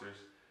sponsors,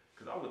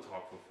 because I would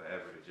talk for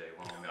forever to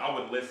JLong. I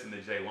would listen to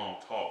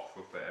JLong talk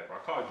for forever.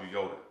 I called you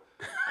Yoda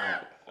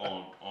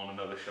on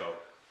another show,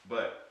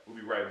 but we'll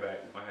be right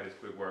back. We're gonna have this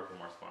quick word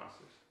from our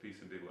sponsors. Peace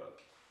and big love.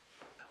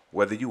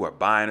 Whether you are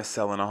buying or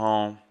selling a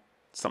home,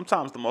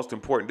 sometimes the most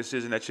important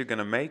decision that you're going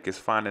to make is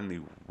finding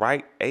the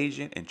right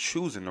agent and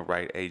choosing the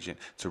right agent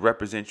to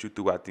represent you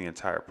throughout the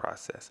entire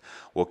process.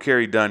 Well,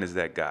 Kerry Dunn is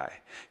that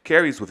guy.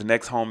 Kerry's with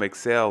Next Home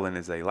Excel and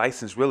is a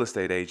licensed real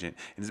estate agent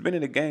and has been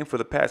in the game for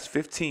the past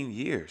 15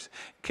 years.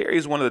 Kerry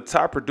is one of the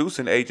top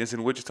producing agents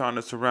in Wichita and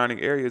the surrounding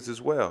areas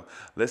as well.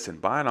 Listen,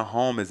 buying a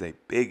home is a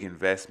big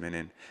investment,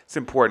 and it's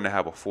important to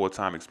have a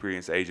full-time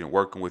experienced agent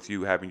working with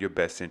you, having your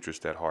best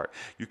interest at heart.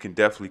 You can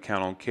definitely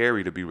count on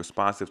Kerry to be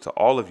responsive to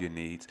all of your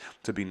needs,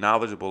 to be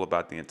knowledgeable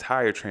about the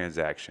entire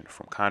transaction,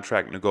 from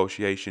contract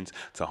negotiations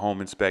to home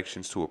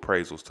inspections to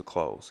appraisals to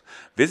close.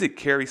 Visit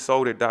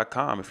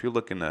kerrysold.com if you're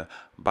looking to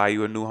buy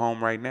you a new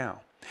home right now.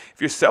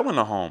 If you're selling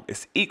a home,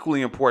 it's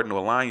equally important to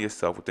align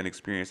yourself with an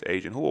experienced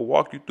agent who will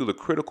walk you through the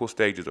critical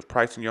stages of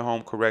pricing your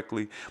home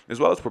correctly, as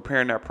well as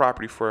preparing that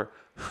property for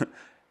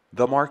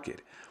the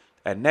market.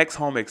 At Next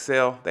Home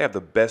Excel, they have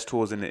the best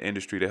tools in the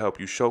industry to help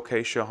you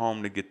showcase your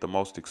home to get the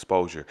most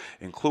exposure,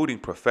 including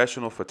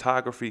professional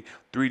photography,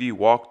 3D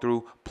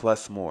walkthrough,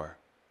 plus more.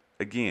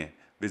 Again,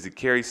 visit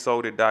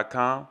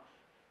kerrysold.com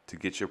to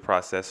get your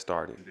process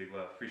started. Big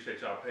love.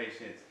 Appreciate y'all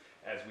patience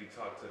as we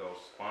talk to those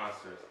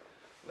sponsors.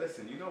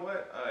 Listen, you know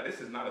what?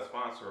 This is not a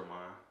sponsor of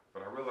mine,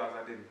 but I realized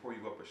I didn't pour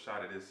you up a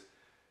shot of this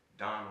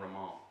Don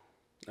Ramon.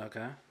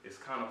 Okay. It's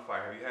kind of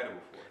fire. Have you had it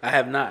before? I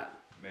have not.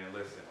 Man,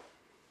 listen.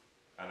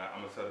 And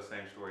I'm going to tell the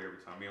same story every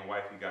time. Me and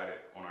wifey got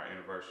it on our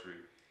anniversary.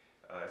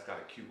 It's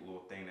got a cute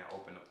little thing that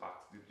open the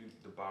box,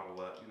 the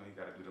bottle up. You know, you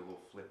got to do the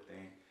little flip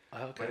thing.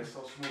 Okay. But it's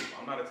so smooth.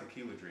 I'm not a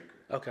tequila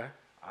drinker. Okay.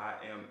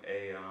 I'm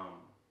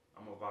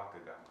a vodka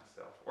guy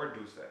myself, or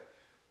Douce.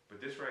 But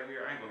this right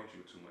here, I ain't going to hit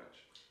you with too much.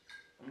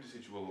 Let me just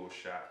hit you a little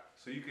shot.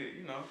 So you could,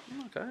 you know.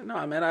 Okay.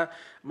 No, man, I'm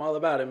all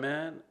about it,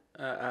 man.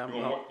 You want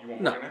more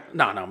than that?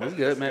 No, we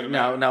good, man.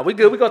 No, we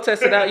good. We gonna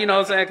test it out. You know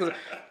what I'm saying? Cause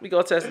we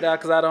gonna test it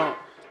out. Cause I don't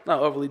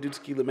overly do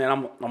tequila, man.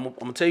 I'm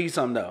gonna tell you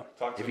something though.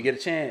 If you get a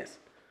chance,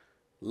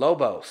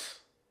 Lobos.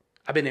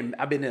 I've been in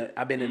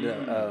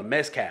the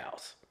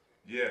mezcals.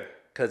 Yeah.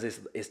 Cause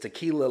it's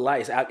tequila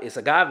light. It's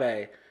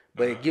agave,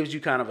 but it gives you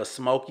kind of a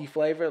smoky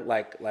flavor,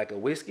 like a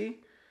whiskey.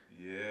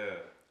 Yeah.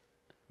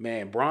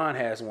 Man, Braun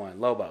has one.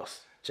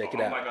 Lobos. Check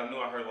it out. I knew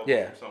I heard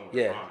Lobos from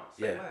somewhere.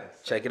 Yeah.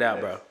 Check it out,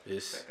 bro.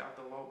 Check out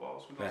the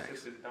Lobos. We're gonna sip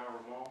this Don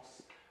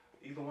Ramon's.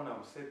 Either one of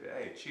them sip it.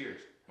 Hey,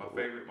 cheers. My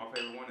favorite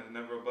one is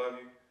never above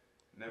you,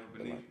 never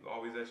beneath you,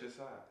 always at your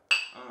side.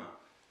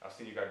 I've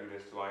seen you guys do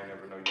this too. I ain't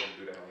never know you had to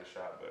do that on the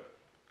shot,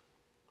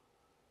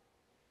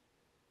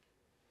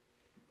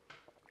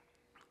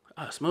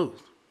 but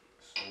smooth.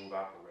 Smooth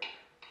operator.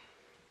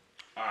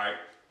 All right.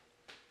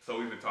 So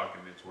we've been talking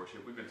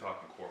mentorship. We've been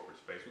talking corporate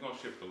space. We're gonna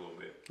shift a little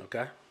bit.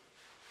 Okay.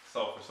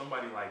 So for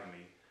somebody like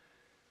me,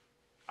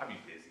 I be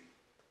busy.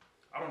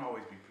 I don't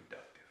always be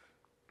productive,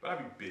 but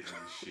I be busy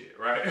as shit,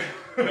 right?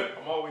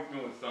 I'm always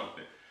doing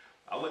something.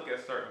 I look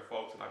at certain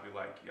folks and I be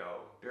like,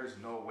 yo, there's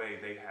no way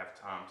they have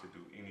time to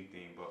do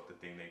anything but the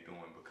thing they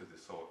doing because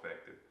it's so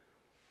effective.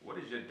 What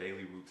does your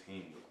daily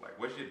routine look like?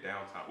 What's your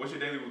downtime? What's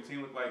your daily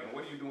routine look like? And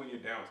what do you do in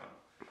your downtime?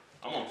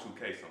 I'm on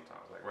 2K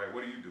sometimes, like, right?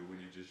 What do you do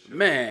when you just chill?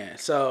 Man,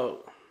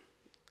 so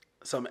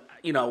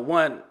you know,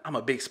 one, I'm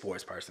a big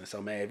sports person.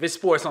 So man, if it's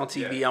sports on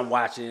TV, I'm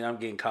watching it, I'm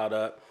getting caught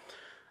up.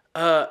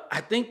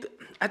 I think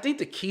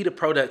the key to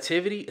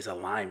productivity is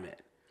alignment.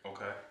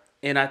 Okay.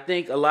 And I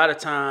think a lot of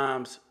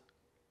times,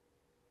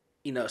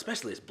 you know,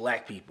 especially as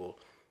black people,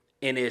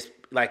 and it's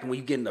like when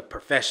you get in the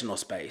professional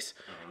space.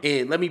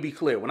 And let me be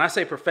clear, when I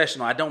say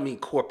professional, I don't mean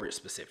corporate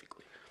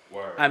specifically.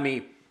 Word. I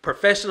mean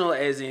professional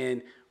as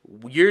in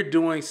you're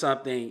doing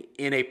something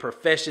in a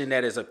profession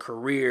that is a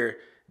career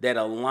that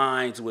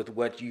aligns with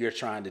what you're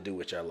trying to do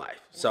with your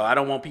life. So I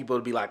don't want people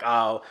to be like,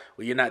 oh,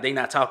 well, they're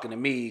not talking to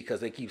me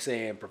because they keep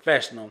saying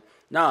professional.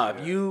 No,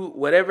 if you,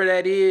 whatever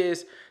that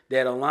is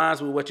that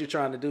aligns with what you're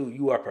trying to do,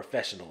 you are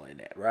professional in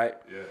that, right?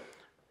 Yeah.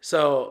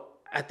 So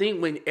I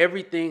think when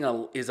everything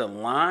is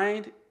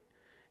aligned,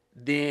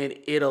 then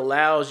it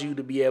allows you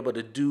to be able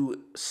to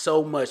do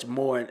so much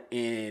more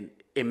and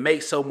it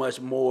makes so much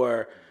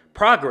more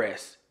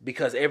progress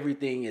because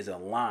everything is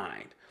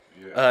aligned.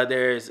 Yeah.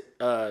 There's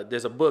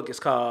a book. It's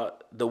called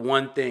The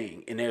One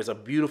Thing, and there's a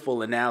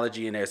beautiful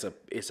analogy, and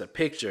it's a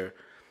picture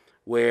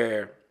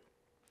where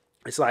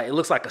it's like it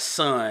looks like a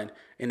sun,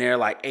 and there are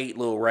like 8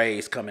 little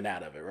rays coming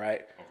out of it,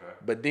 right? Okay.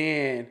 But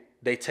then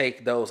they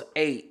take those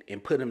 8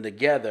 and put them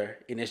together,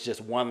 and it's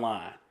just one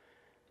line.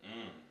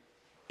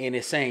 And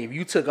it's saying if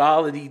you took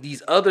all of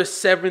these other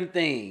 7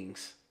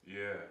 things,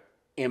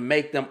 and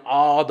make them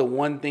all the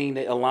one thing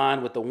that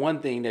align with the one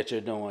thing that you're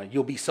doing,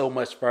 you'll be so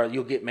much further.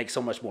 You'll make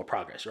so much more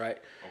progress, right?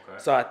 Okay.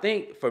 So I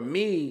think for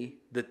me,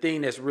 the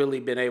thing that's really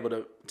been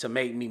able to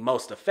make me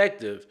most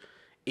effective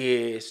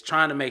is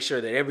trying to make sure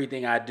that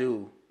everything I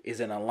do is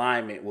in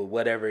alignment with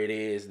whatever it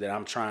is that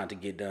I'm trying to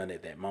get done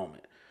at that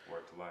moment.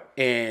 Work to life.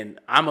 And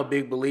I'm a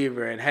big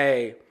believer in,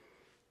 hey,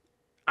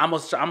 I'm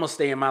gonna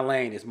stay in my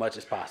lane as much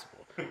as possible.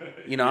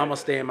 I'm gonna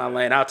stay in my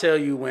lane. I'll tell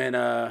you when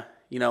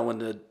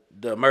when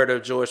the murder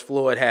of George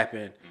Floyd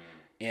happened,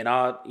 and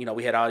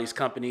we had all these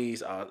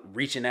companies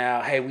reaching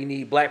out, hey, we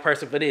need black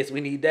person for this,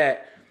 we need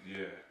that.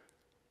 Yeah.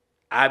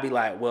 I'd be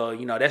like, well,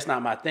 that's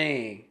not my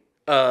thing.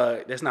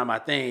 That's not my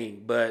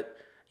thing. But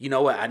you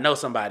know what? I know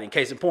somebody. In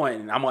case in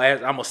point, and I'm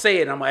gonna say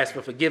it, and I'm gonna ask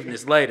for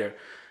forgiveness later.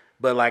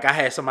 But like, I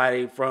had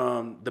somebody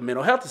from the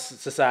Mental Health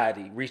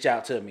Society reach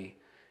out to me,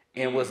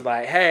 and was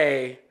like,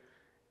 hey,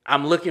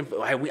 I'm looking for.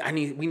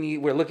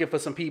 We're looking for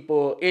some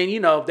people, and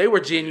they were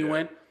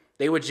genuine. Yeah.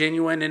 They were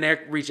genuine in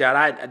their reach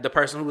out. The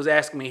person who was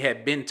asking me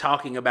had been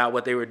talking about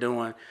what they were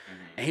doing,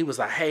 and he was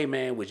like, "Hey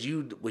man, would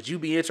you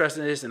be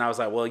interested in this?" And I was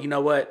like, "Well, you know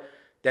what?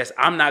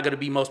 I'm not going to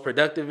be most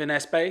productive in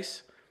that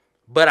space,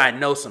 but I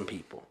know some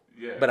people.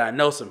 Yeah.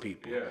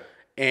 Yeah.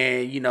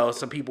 And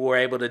some people were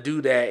able to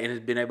do that and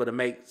has been able to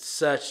make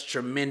such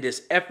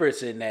tremendous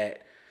efforts in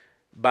that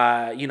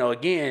by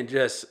again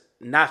just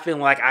not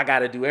feeling like I got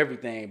to do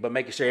everything, but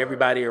making sure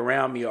everybody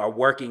around me are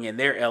working in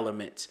their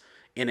elements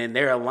and in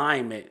their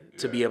alignment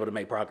to be able to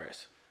make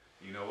progress."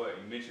 You know what?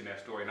 You mentioned that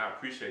story, and I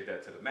appreciate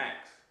that to the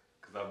max,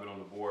 because I've been on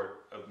the board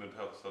of the Mental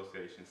Health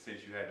Association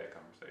since you had that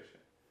conversation.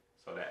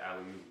 So that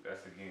alley-oop,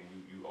 that's again,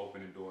 you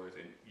opening doors,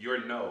 and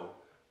your no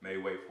may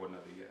wait for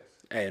another yes.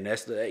 And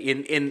that's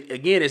and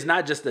again, it's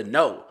not just a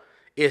no.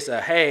 It's a,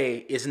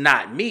 hey, it's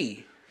not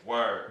me.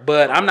 Word.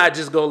 But I'm not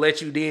just gonna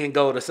let you then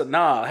go to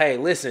no. Hey,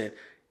 listen,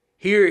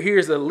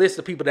 here's a list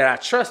of people that I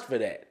trust for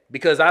that,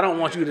 because I don't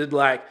want you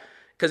to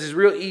because it's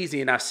real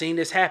easy, and I've seen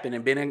this happen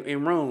and been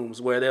in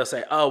rooms where they'll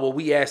say, oh, well,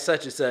 we asked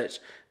such and such.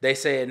 They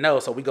said no,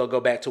 so we go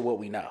back to what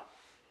we know.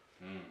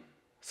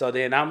 So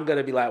then I'm going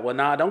to be like, well,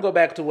 nah, don't go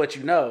back to what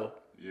you know.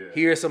 Yeah.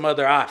 Here's some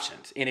other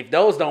options. And if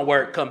those don't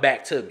work, come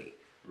back to me.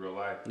 Real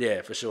life.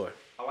 Yeah, for sure.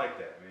 I like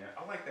that, man.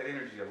 I like that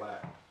energy a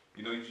lot.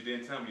 You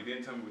didn't tell me. You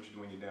didn't tell me what you're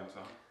doing when you're down,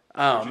 son.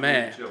 Oh,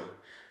 man.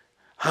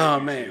 Oh,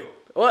 man. Chill.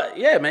 Well,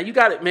 yeah, man, you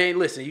got it, man.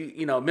 Listen,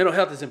 mental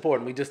health is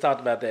important. We just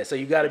talked about that. So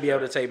you got to be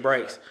able to take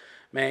breaks.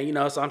 Man,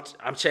 so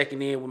I'm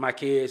checking in with my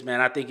kids, man.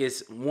 I think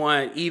it's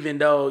one, even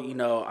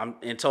though, I'm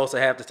in Tulsa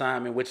half the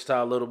time, in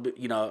Wichita a little bit,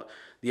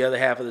 the other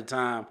half of the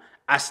time,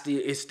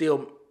 it's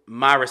still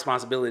my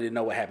responsibility to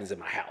know what happens in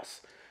my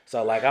house.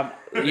 So like what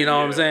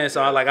I'm saying?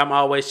 So I'm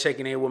always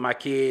checking in with my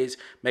kids,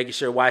 making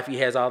sure wifey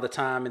has all the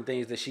time and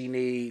things that she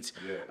needs.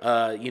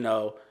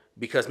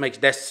 Because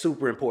that's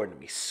super important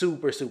to me.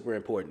 Super, super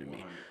important to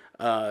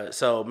me.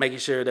 So making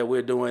sure that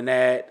we're doing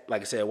that,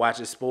 like I said,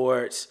 watching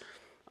sports.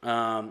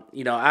 I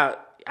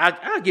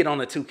get on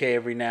the 2K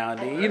every now and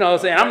then. You know what I'm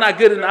saying? I'm not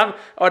good enough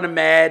on the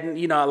Madden.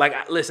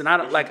 Listen, I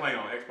don't like playing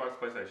on Xbox,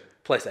 PlayStation.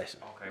 PlayStation.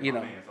 Okay,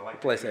 I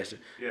like PlayStation.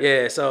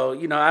 Yeah. So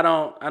I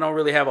don't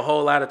really have a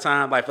whole lot of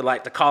time for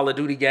the Call of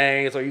Duty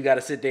games, or you got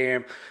to sit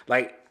there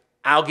and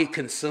I'll get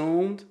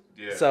consumed.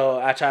 Yeah. So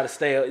I try to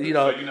stay. So you're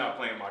not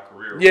playing my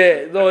career.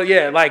 Yeah. Well,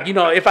 yeah.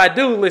 If I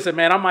do, listen,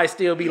 man, I might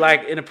still be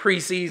in a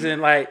preseason,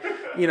 what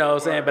I'm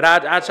saying. But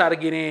I try to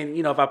get in.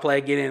 If I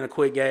get in a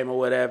quick game or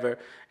whatever,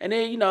 and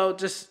then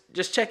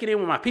just checking in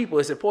with my people.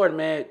 It's important,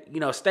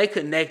 man. Stay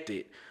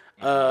connected.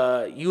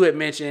 You had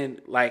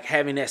mentioned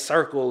having that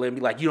circle and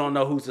be you don't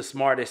know who's the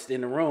smartest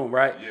in the room,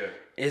 right?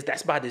 Yeah.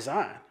 That's by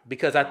design,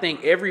 because I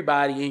think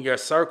everybody in your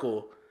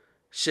circle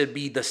should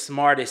be the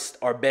smartest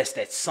or best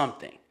at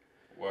something.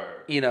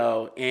 Word.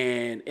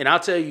 And I'll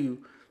tell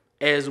you,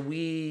 as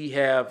we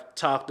have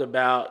talked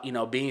about,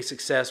 being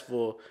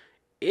successful,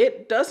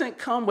 it doesn't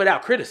come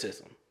without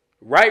criticism,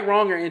 right,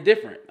 wrong, or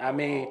indifferent. I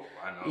mean,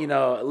 I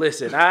know.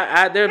 Listen,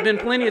 I there have been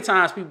plenty of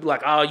times people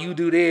like, oh, you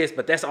do this,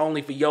 but that's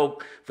only for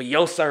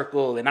your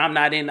circle, and I'm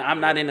not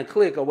in the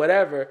clique or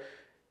whatever.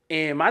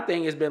 And my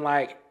thing has been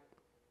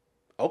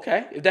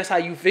okay, if that's how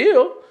you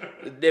feel,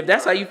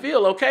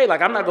 okay,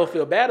 I'm not gonna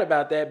feel bad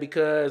about that,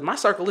 because my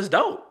circle is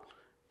dope.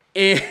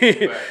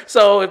 And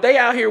so if they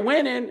out here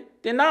winning,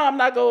 then no, I'm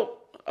not going,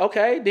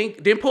 okay,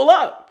 then pull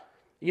up.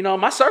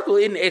 My circle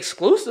isn't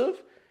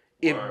exclusive.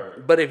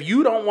 But if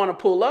you don't want to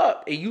pull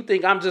up and you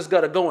think I'm just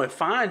going to go and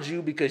find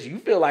you because you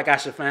feel like I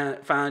should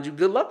find you,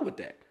 good luck with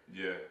that.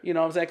 Yeah. You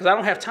know what I'm saying? Because I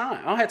don't have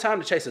time. I don't have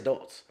time to chase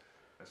adults.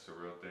 That's the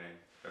real thing.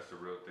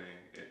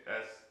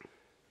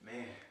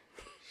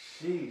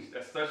 Jeez,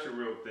 that's such a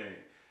real thing.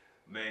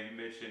 Man, you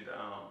mentioned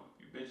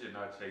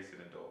not chasing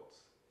adults,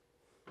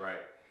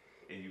 right?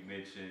 And you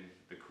mentioned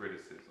the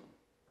criticism.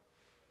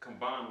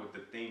 Combined with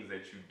the things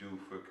that you do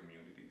for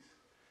communities.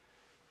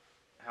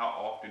 How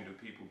often do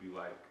people be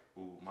like,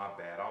 "Ooh, my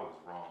bad, I was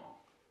wrong."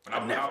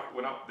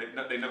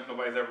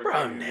 Nobody's ever Bro,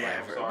 told you, never. like,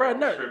 "I'm sorry, Bro, I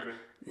was no. tripping.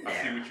 I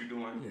see what you're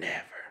doing."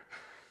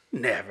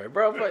 Never,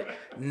 bro. But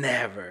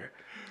never.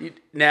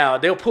 Now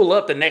they'll pull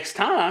up the next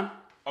time.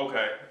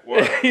 Okay.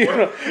 you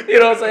know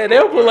what I'm saying?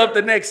 They'll pull up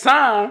the next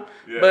time.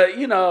 Yeah. But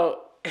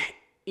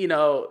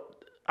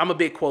I'm a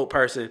big quote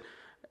person,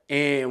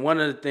 and one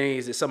of the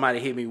things that somebody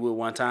hit me with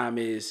one time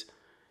is,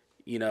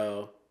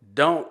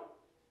 don't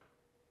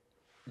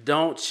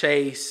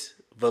chase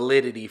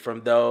validity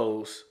from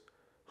those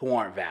who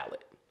aren't valid.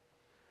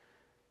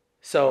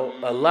 So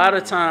a lot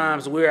of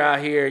times we're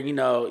out here, and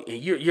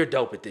you're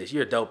dope at this.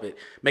 You're dope at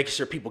making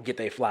sure people get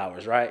their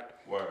flowers, right?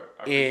 Word.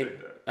 I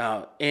appreciate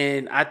that.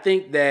 And I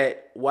think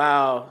that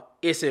while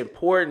it's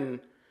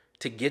important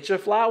to get your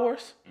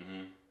flowers,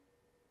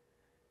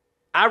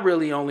 I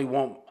really only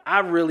want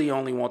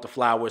the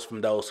flowers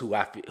from those who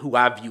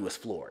I view as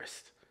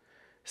florists.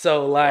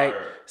 So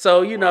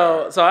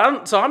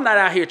I'm not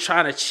out here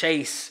trying to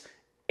chase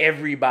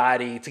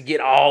everybody to get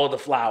all the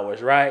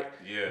flowers, right?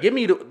 Yeah. Give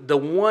me the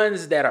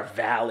ones that are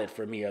valid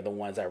for me are the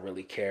ones I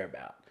really care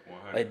about.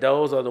 100. Like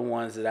those are the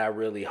ones that I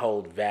really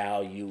hold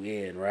value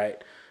in,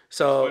 right?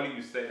 So it's funny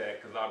you say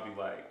that because I'll be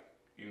like,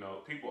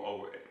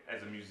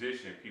 as a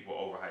musician, people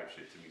overhype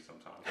shit to me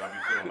sometimes. I'll be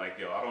feeling like,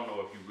 yo, I don't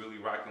know if you really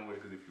rocking with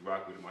it, because if you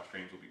rock with it, my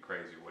streams will be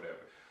crazy or whatever.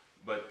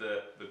 But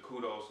the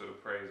kudos or the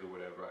praise or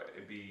whatever,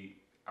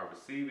 I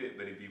receive it,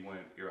 but it'd be one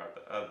ear out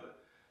the other.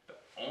 The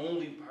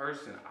only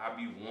person I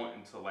be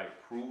wanting to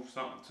like prove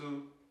something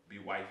to be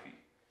wifey.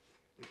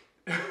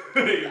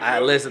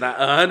 Listen,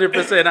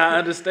 100% I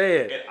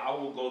understand. And I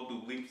will go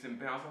through leaps and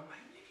bounds. I'm like,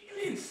 nigga, you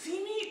didn't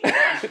see me?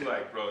 She's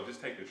like, bro,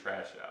 just take the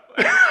trash out.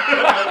 Like,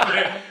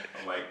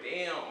 I'm like,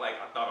 damn, like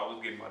I thought I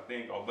was getting my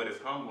thing off, but it's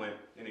humbling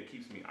and it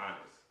keeps me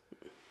honest,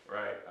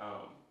 right?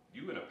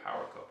 You and a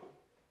power couple.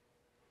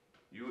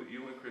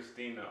 You and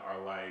Christina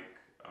are like,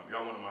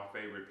 y'all one of my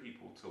favorite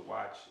people to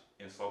watch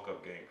and soak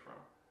up game from.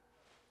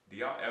 Do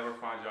y'all ever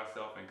find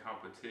yourself in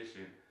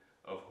competition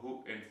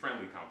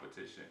friendly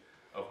competition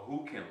of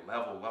who can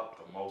level up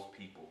the most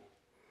people?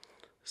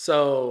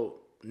 So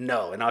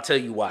no, and I'll tell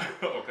you why.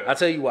 Okay. I'll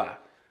tell you why.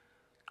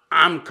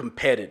 I'm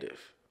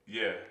competitive.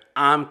 Yeah.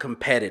 I'm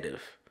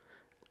competitive.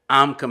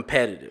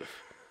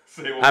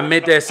 Say what? I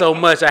meant that so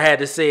much I had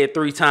to say it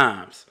 3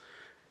 times.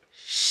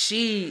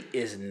 She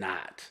is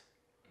not.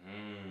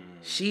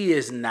 She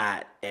is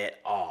not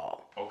at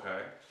all.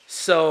 Okay.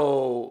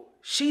 So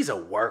she's a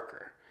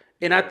worker.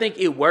 And I think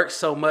it works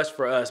so much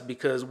for us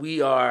because we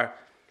have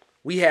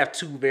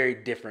 2 very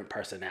different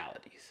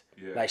personalities.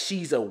 Yeah. Like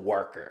she's a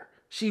worker.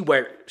 She's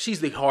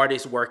the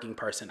hardest working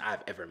person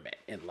I've ever met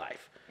in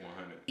life.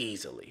 100.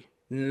 Easily.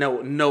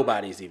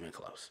 Nobody's even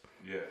close.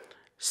 Yeah.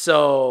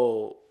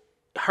 So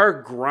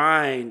her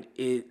grind,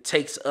 it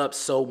takes up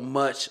so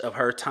much of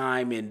her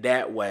time in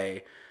that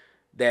way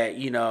that,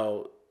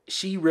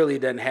 she really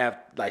doesn't have,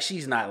 like,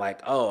 she's not like,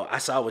 oh, I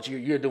saw what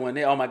you're doing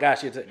there. Oh my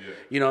gosh.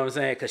 You know what I'm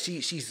saying? Because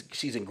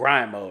she's in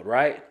grind mode,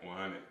 right?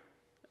 100.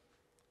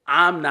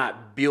 I'm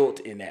not built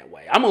in that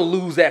way. I'm going to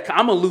lose that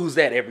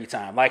every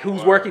time. Like,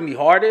 who's working the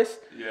hardest?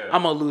 Yeah.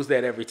 I'm going to lose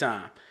that every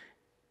time.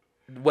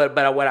 But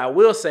what I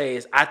will say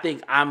is I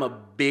think I'm a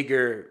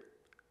bigger,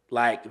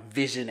 like,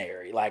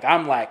 visionary. Like,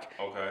 I'm like,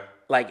 okay.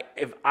 Like,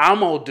 if I'm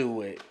going to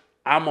do it,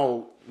 I'm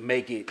going to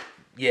make it,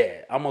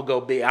 I'm going to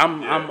go big.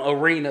 I'm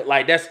arena.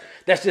 Like, that's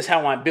just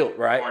how I'm built,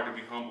 right? It's hard to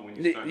be humble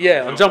when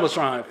you're on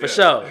Jumbotron, for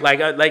sure. Like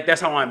that's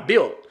how I'm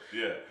built.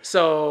 Yeah.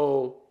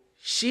 So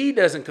she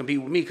doesn't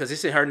compete with me because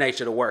it's in her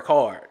nature to work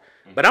hard.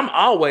 But I'm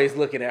always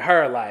looking at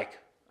her like,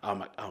 oh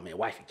man,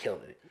 wifey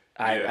killing it.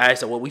 I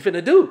said, what we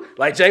finna do?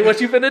 Like, Jay,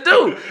 what you finna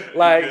do?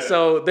 Like,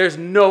 so there's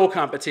no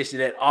competition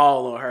at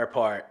all on her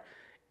part.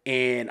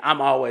 And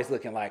I'm always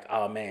looking like,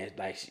 oh man,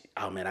 I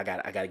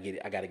gotta get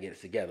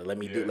it together. Let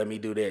me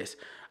do this.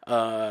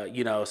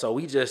 So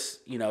we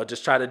just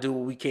try to do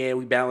what we can.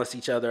 We balance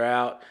each other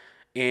out.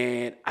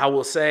 And I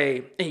will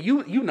say, and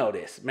you know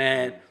this,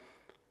 man,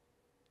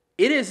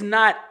 it is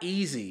not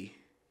easy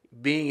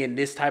being in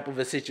this type of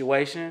a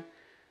situation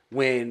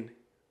when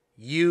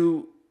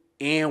you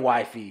and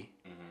wifey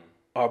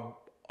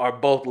are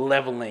both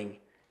leveling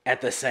at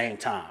the same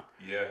time.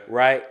 Yeah.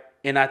 Right?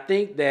 And I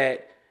think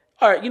that,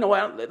 all right, you know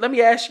what? Let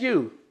me ask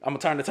you. I'm going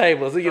to turn the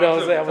tables. You know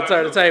what I'm saying? I'm going to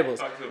turn the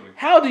tables.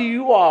 How do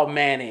you all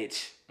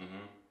manage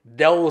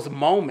those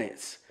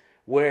moments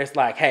where it's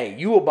like, hey,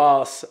 you a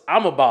boss,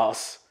 I'm a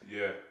boss.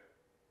 Yeah.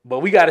 But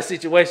we got a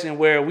situation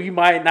where we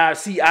might not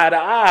see eye to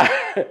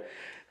eye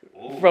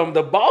from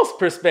the boss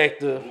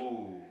perspective.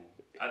 Ooh.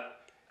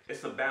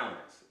 It's a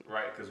balance,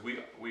 right? Because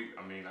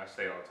I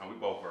say all the time, we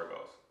both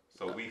Virgos.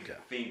 So we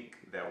think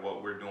that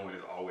what we're doing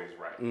is always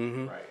right,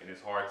 right? And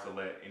it's hard to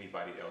let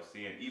anybody else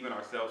see, and even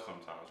ourselves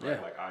sometimes, right?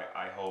 Yeah. Like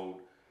I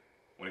hold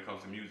when it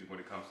comes to music, when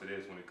it comes to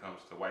this, when it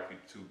comes to wifey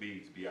 2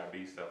 B's,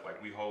 BIB stuff, like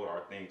we hold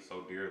our things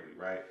so dearly,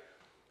 right?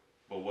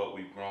 But what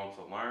we've grown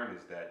to learn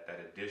is that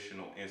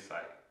additional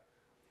insight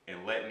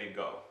and letting it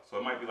go. So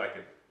it might be like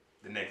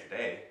the next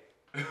day,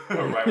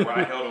 right, where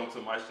I held on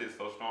to my shit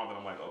so strong that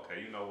I'm like,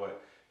 okay, you know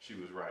what? She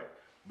was right.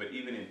 But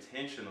even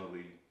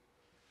intentionally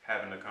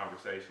having the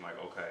conversation like,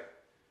 okay,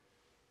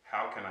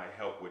 how can I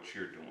help what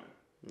you're doing?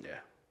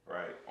 Yeah.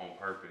 Right, on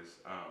purpose.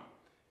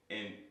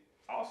 And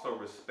also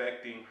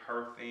respecting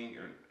her thing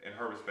and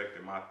her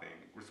respecting my thing.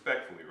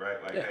 Respectfully,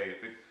 right? Like, hey,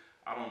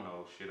 I don't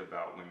know shit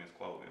about women's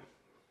clothing,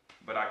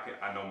 but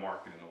I know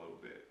marketing a little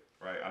bit,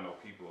 right? I know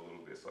people a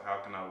little bit. So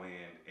how can I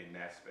land in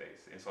that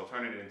space? And so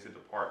turning it into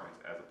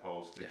departments as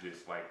opposed to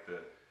just like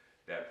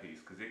that piece,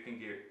 because it can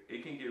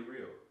get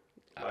real.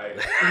 Like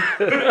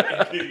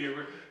it can get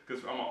real.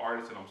 Because I'm an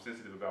artist and I'm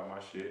sensitive about my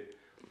shit.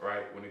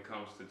 Right, when it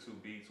comes to 2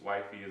 Beats,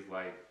 wifey is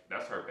like,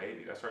 that's her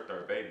baby. That's her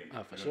third baby.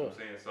 Oh, for you know sure. What I'm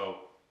saying?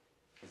 So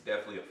it's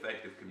definitely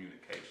effective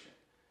communication.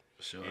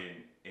 For sure.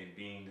 And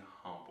being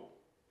humble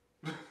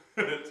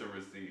to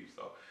receive.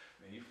 So,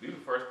 man, you're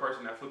the first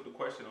person that flipped the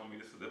question on me.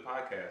 This is the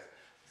podcast.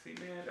 See,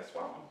 man, that's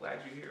why I'm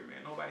glad you're here, man.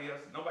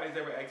 Nobody's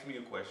ever asked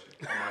me a question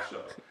on my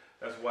show.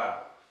 That's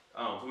wild.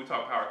 So we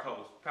talk power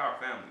couples,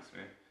 power families,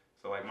 man.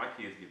 So like my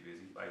kids get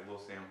busy, like Lil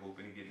Sam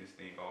hooping, he getting this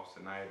thing off.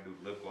 Sanaya do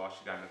lip gloss.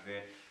 She got an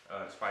event.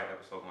 It's probably an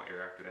episode gonna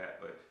air after that,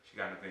 but she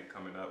got an event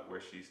coming up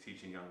where she's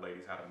teaching young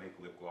ladies how to make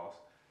lip gloss.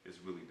 It's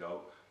really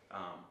dope.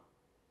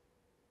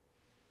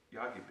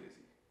 Y'all get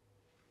busy.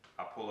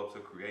 I pull up to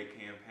create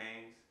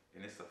campaigns,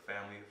 and it's a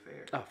family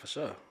affair. Oh, for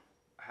sure.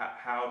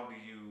 How do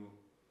you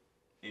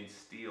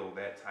instill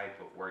that type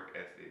of work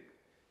ethic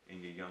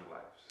in your young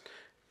lives?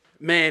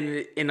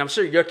 Man, and I'm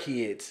sure your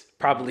kids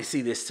probably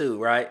see this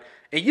too, right?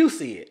 And you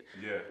see it.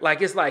 Yeah.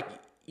 Like, it's like,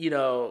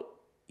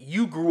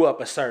 you grew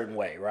up a certain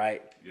way,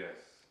 right? Yes.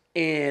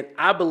 And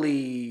I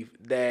believe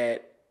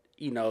that,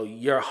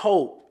 your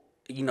hope,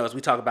 as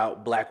we talk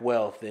about Black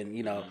wealth and,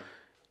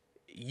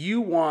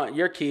 you want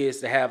your kids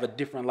to have a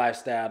different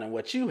lifestyle than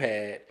what you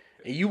had.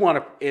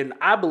 And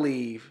I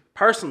believe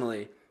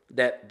personally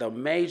that the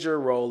major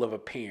role of a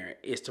parent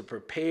is to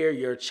prepare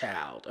your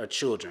child or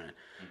children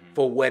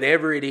for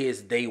whatever it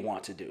is they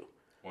want to do.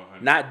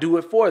 100. Not do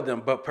it for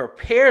them, but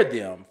prepare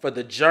them for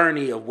the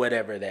journey of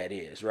whatever that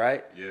is,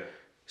 right? Yeah.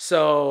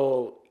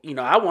 So,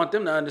 I want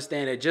them to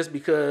understand that just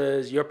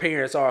because your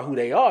parents are who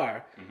they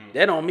are,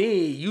 that don't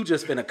mean you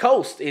just finna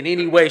coast in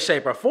any way,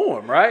 shape, or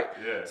form, right?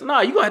 Yeah. So, no,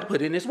 you gonna have to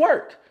put in this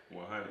work.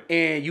 100.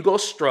 And you go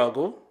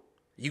struggle,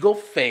 you go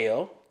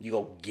fail, you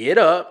go get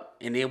up,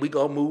 and then we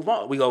go move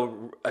on. We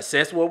go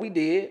assess what we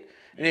did,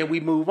 and then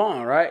we move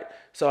on, right?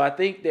 So I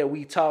think that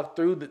we talk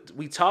to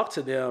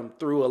them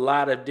through a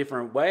lot of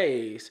different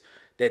ways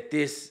that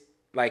this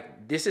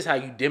is how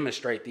you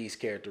demonstrate these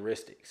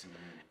characteristics.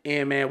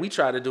 And man, we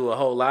try to do a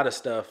whole lot of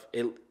stuff,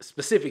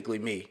 specifically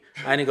me.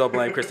 I ain't gonna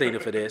blame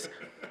Christina for this,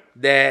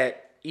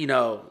 that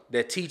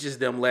teaches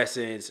them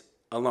lessons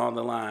along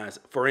the lines.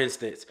 For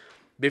instance,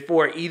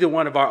 before either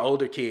one of our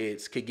older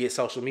kids could get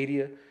social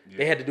media,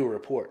 they had to do a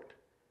report.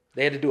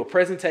 They had to do a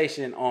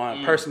presentation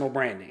on personal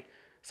branding.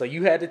 So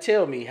you had to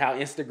tell me how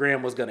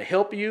Instagram was going to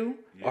help you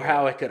or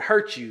how it could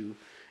hurt you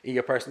in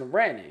your personal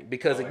branding.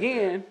 Because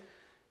again,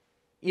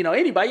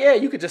 anybody,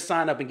 you could just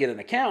sign up and get an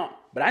account,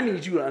 but I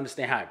need you to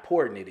understand how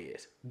important it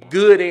is,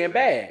 good and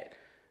bad,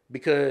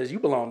 because you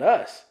belong to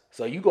us.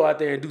 So you go out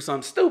there and do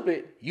something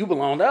stupid, you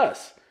belong to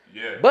us.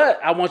 Yeah. But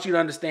I want you to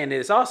understand that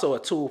it's also a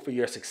tool for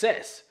your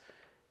success.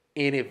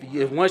 And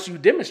if once you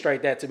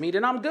demonstrate that to me,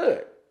 then I'm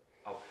good.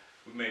 Oh,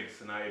 we made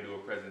Sanaya do a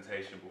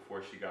presentation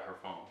before she got her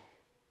phone.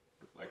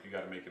 Like, you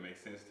got to make it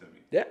make sense to me.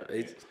 Yeah,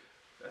 that's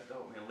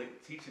dope, man. Like,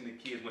 teaching the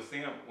kids when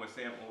Lil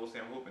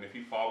Sam hooping, if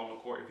he fall on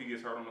the court, if he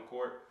gets hurt on the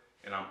court,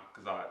 and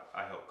because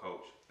I help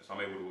coach, so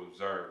I'm able to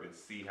observe and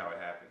see how it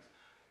happens.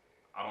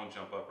 I don't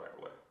jump up right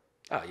away.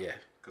 Oh yeah.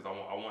 Because I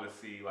want to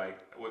see like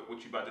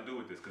what you about to do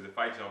with this. Because if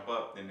I jump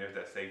up, then there's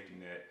that safety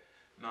net.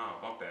 Nah,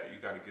 bump that.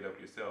 You got to get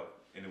up yourself.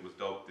 And it was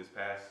dope. This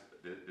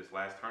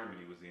last tournament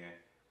he was in,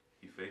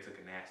 they took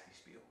a nasty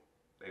spiel.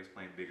 They was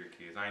playing bigger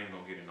kids. I ain't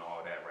even gonna get into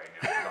all that right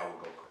now because I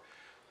would go.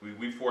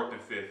 We 4th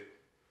and 5th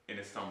in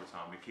the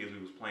summertime. The kids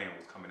we was playing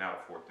was coming out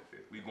of 4th and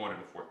 5th. We going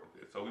into 4th and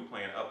 5th. So we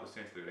playing up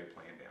essentially. They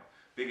playing down.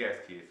 Big ass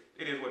kids.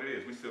 It is what it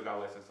is. We still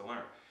got lessons to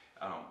learn.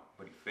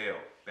 But he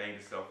failed, banged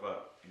himself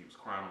up, and he was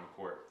crying on the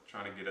court,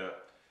 trying to get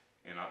up.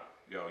 And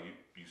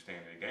you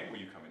staying in the game or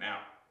you coming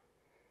out?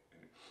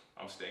 And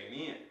I'm staying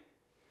in.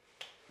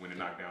 When they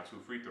knocked down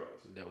 2 free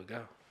throws. There we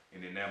go.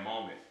 And in that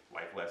moment,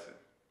 life lesson,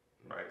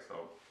 right?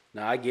 So.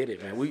 No, I get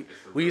it, man. We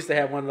used to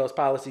have one of those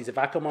policies. If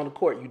I come on the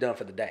court, you done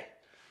for the day.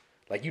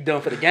 Like, you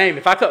done for the game.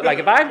 If I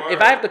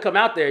have to come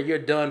out there, you're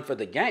done for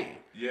the game.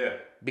 Yeah.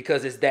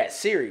 Because it's that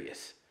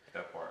serious.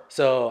 That part.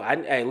 So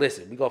hey,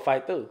 listen, we gonna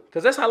fight through,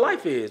 because that's how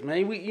life is, man.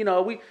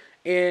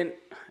 And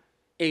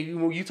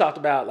you talked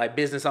about like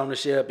business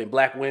ownership and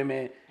Black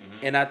women,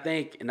 and I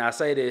think, and I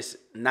say this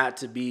not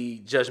to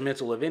be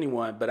judgmental of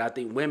anyone, but I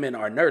think women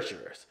are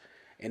nurturers,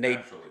 And they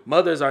Naturally.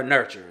 mothers are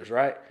nurturers,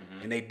 right?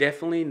 And they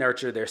definitely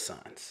nurture their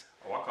sons.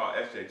 Oh, I call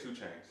SJ 2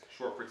 Chainz,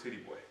 short for titty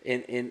boy.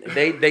 And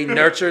they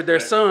nurture their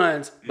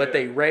sons, but Yeah.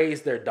 they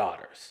raise their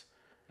daughters.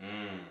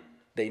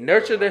 They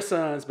nurture their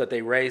sons, but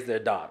they raise their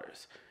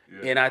daughters.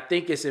 Yeah. And I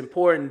think it's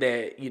important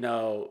that,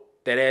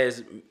 that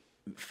as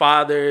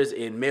fathers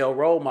and male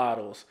role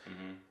models,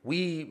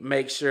 we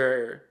make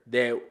sure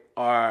that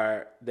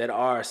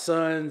our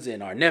sons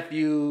and our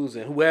nephews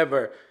and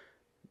whoever,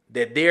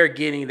 that they're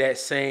getting that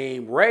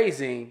same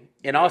raising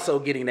and also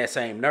getting that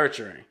same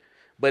nurturing.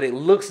 But it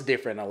looks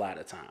different a lot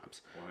of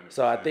times. 100%.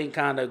 So I think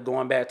kind of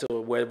going back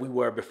to where we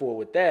were before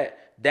with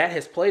that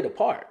has played a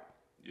part.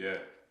 Yeah.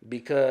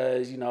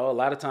 Because, a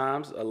lot of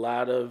times, a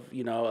lot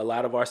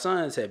of our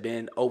sons have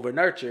been over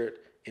nurtured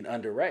and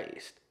under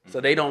raised.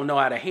 So they don't know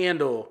how to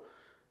handle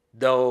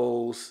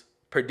those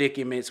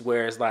predicaments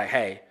where it's like,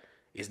 hey,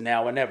 it's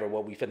now or never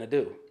what we finna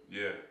do.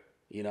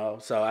 Yeah.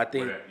 So I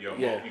think, you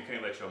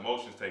can't let your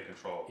emotions take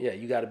control. Yeah,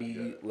 you got to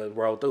be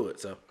roll through it.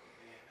 So.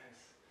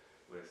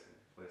 Listen,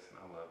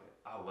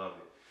 I love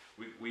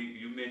it.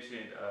 You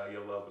mentioned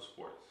your love of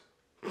sports.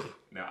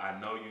 Now I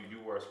know you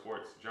were a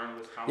sports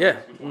journalist. I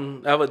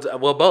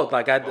was both.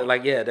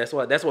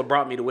 That's what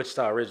brought me to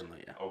Wichita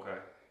originally. Yeah. Okay,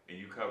 and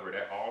you covered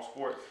all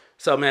sports.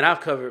 So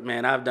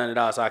I've done it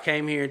all. So I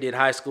came here and did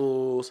high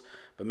schools,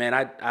 but man,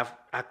 I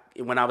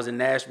when I was in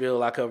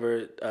Nashville, I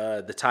covered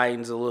the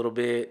Titans a little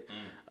bit.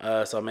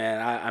 So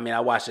man, I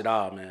watched it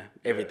all, man,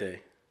 everything.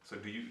 So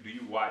do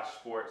you watch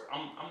sports?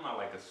 I'm not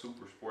like a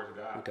super sports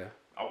guy. Okay.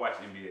 I watch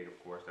NBA, of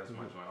course. That's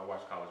my joint. I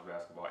watch college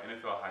basketball.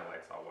 NFL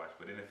highlights I watch,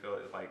 but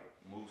NFL is like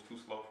moves too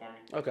slow for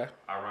me. Okay.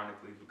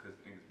 Ironically, because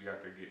niggas be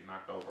out there getting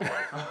knocked over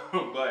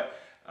all the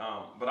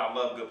time. But I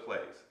love good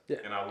plays.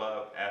 Yeah. And I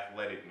love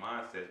athletic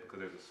mindsets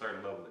because there's a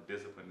certain level of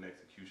discipline and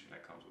execution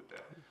that comes with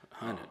that.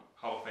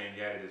 Hall of Fame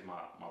Yadid is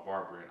my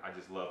barber, and I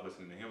just love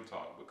listening to him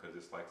talk because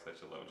it's like such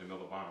a love.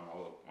 Jamila Bonham,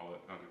 my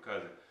younger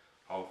cousin,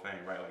 Hall of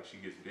Fame, right? Like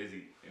she gets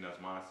busy in those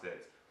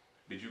mindsets.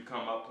 Did you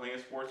come up playing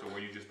sports, or were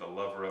you just a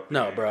lover of?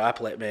 No, bro. I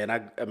played, man.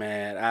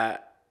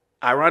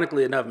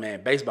 Ironically enough,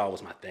 man, baseball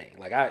was my thing.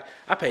 Like I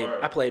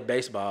played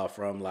baseball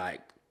from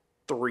like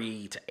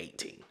 3 to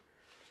 18.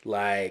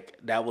 Like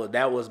that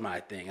was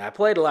my thing. I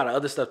played a lot of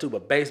other stuff too,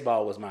 but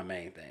baseball was my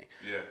main thing.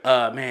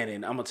 Yeah. Man,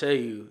 and I'm gonna tell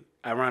you,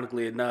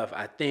 ironically enough,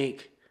 I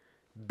think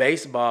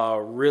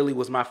baseball really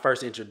was my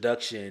first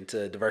introduction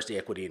to diversity,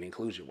 equity, and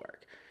inclusion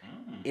work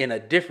in a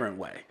different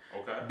way.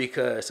 Okay.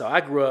 Because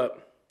I grew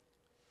up.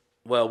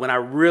 Well, when I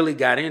really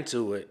got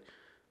into it,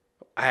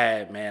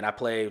 I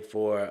played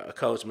for a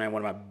coach, man,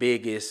 one of my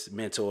biggest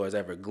mentors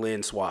ever,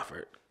 Glenn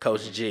Swafford,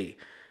 Coach G.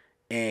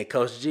 And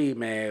Coach G,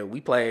 man, we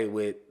played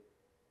with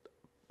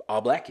all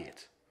black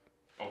kids.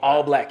 Okay.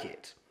 All black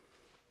kids.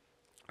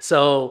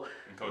 So.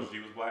 And Coach G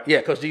was black?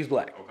 Yeah, Coach G was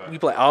black. Okay. We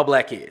play all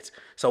black kids.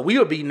 So we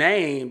would be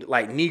named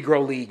like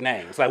Negro League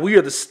names. Like we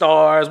are the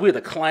stars, we are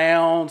the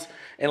clowns.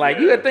 And like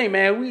you gotta think,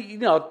 man, we,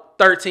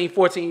 13,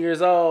 14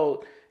 years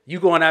old. You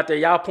going out there,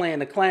 y'all playing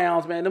the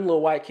clowns, man. Them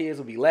little white kids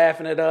will be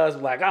laughing at us,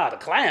 like, the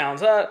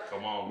clowns, huh?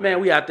 Come on, man.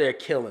 We out there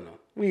killing them.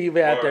 We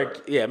out there,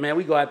 yeah, man.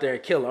 We go out there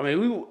and kill them. I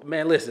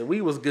mean, listen,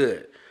 we was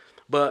good.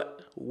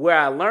 But where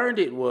I learned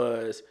it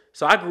was,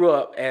 so I grew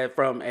up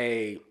from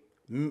a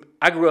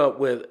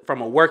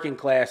working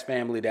class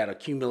family that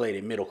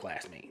accumulated middle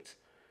class means.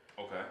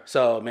 Okay.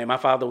 So, man, my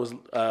father was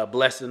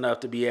blessed enough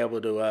to be able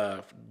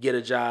to get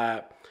a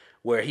job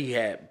where he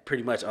had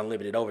pretty much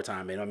unlimited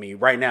overtime. And I mean,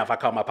 right now, if I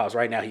call my pops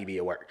right now, he'd be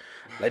at work.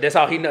 Like that's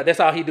all he know.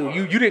 That's all he do.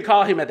 You didn't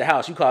call him at the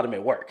house. You called him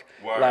at work.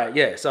 Word. Like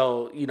yeah.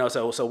 So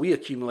so we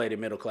accumulated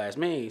middle class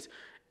means,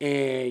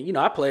 and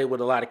I played with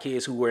a lot of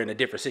kids who were in a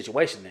different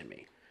situation than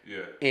me. Yeah.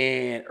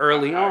 And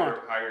early on,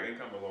 higher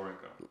income or lower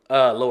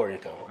income? Lower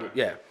income. Okay.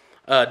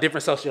 Yeah.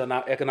 Different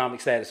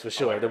socioeconomic status for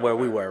sure than where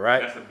we were.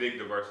 Right. That's a big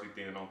diversity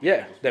thing.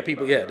 That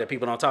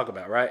people don't talk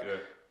about. Right. Yeah.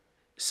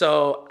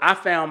 So I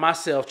found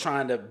myself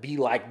trying to be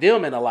like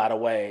them in a lot of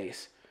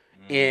ways.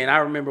 And I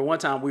remember one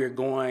time we were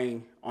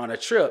going on a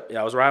trip. And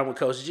I was riding with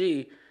Coach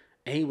G,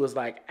 and he was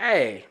like,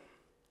 hey,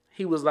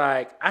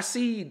 I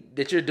see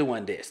that you're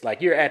doing this.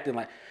 Like you're acting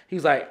like,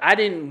 he's like, I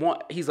didn't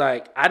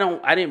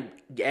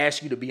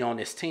ask you to be on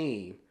this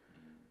team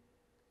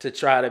to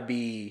try to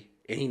be,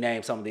 and he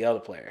named some of the other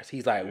players.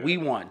 He's like, I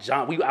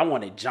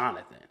wanted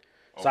Jonathan.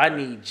 So I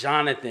need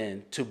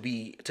Jonathan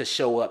to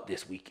show up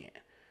this weekend.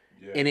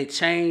 Yeah. And it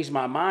changed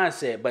my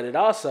mindset, but it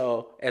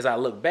also, as I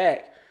look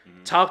back,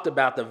 talked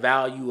about the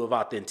value of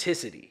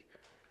authenticity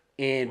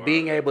and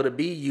being able to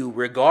be you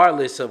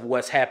regardless of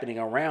what's happening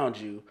around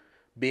you,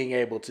 being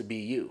able to be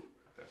you.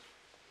 That's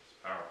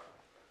powerful.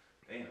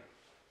 Damn. Man,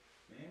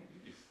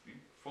 you're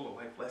full of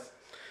life lessons.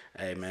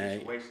 Hey, man.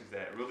 Situations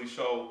that really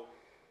show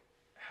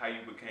how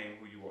you became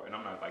who you are. And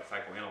I'm not like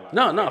psychoanalyzing.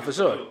 No, for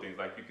sure. Little things.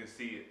 Like you can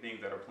see things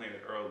that are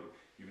planted early.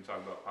 You can talk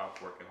about Pops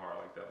working hard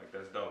like that. Like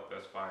that's dope.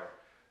 That's fire.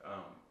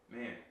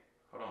 Man,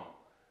 hold on.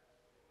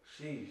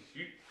 Sheesh,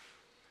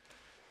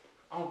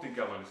 I don't think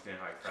y'all understand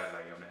how excited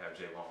I am to have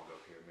JLong up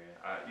here, man.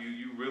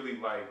 You really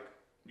like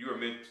you're a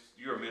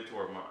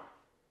mentor of mine,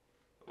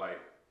 like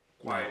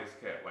quiet as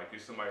kept. Like, you're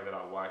somebody that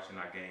I watch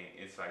and I gain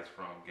insights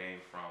from,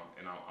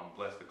 and I'm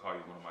blessed to call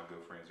you one of my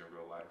good friends in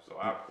real life. So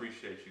I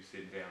appreciate you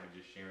sitting down and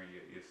just sharing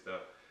your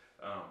stuff.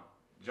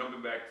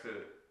 Jumping back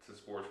to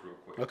sports real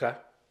quick. Okay.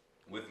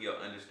 With your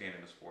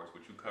understanding of sports,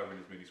 with you covering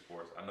as many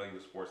sports, I know you're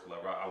a sports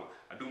lover. I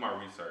do my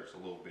research a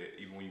little bit,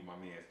 even when you're my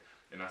man.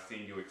 And I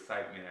seen your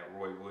excitement at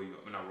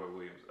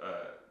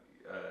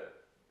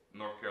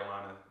North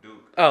Carolina,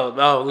 Duke.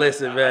 Oh,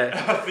 listen, man.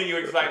 I seen your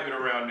excitement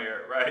around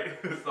there, right?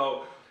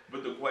 So,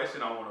 but the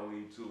question I want to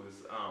lead to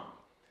is,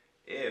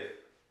 if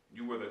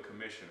you were the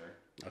commissioner,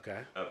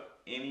 of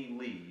any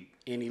league,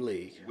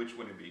 which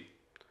would it be?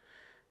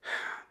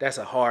 That's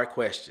a hard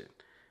question.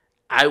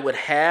 I would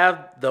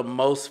have the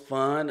most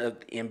fun of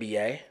the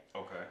NBA.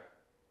 Okay.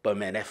 But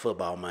man, that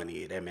football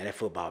money, that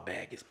football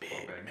bag is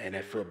big. Man,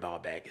 that football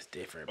bag is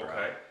different, bro.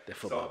 Okay. That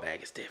football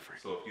bag is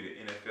different. So if you're the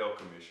NFL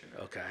commissioner,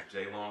 okay.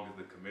 JLong is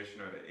the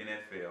commissioner of the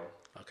NFL.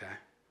 Okay.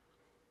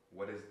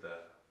 What is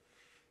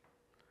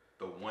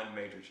the one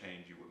major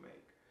change you would make?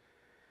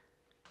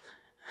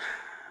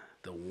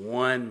 The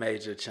one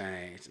major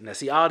change. Now,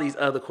 see, all these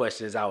other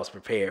questions I was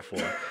prepared for.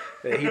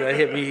 He done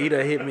hit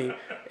me.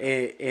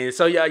 And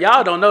so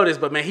y'all don't know this,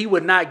 but man, he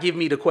would not give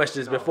me the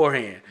questions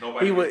beforehand.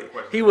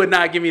 He would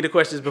not give me the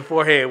questions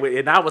beforehand,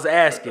 and I was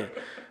asking.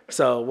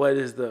 So what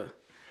is the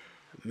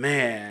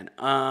man?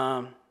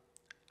 I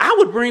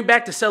would bring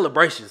back the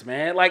celebrations,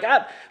 man.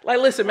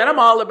 Listen, man, I'm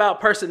all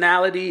about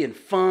personality and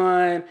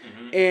fun,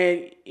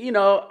 and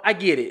I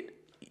get it.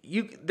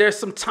 There's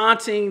some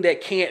taunting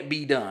that can't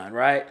be done,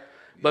 right?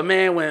 But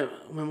man,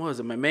 when was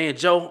it, man?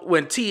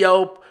 When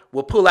T.O.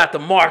 will pull out the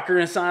marker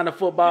and sign the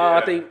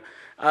football, yeah.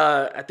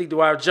 I think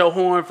Joe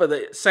Horn for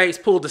the Saints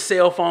pulled the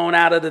cell phone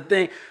out of the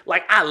thing.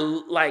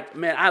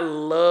 I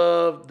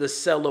love the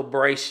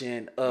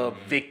celebration of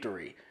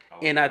victory.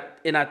 And I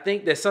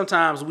think that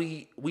sometimes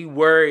we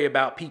worry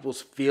about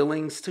people's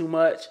feelings too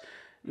much.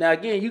 Now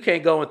again, you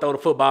can't go and throw the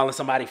football in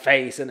somebody's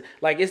face, and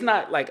it's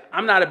not like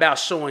I'm not about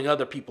showing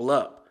other people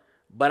up,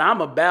 but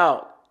I'm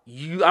about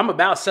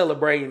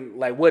celebrating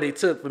what it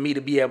took for me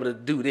to be able to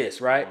do this,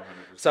 right? 100%.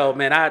 So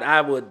man,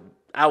 I would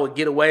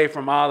get away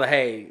from all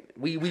the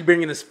we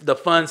bringing the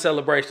fun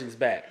celebrations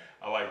back.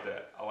 I like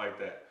that.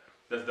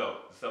 That's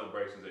dope. The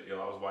celebrations I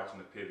was watching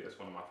The Pivot. That's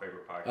one of my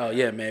favorite podcasts. Oh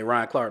yeah, man.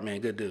 Ryan Clark, man,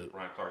 good dude.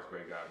 Ryan Clark's a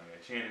great guy, man.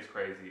 Chan is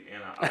crazy,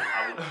 and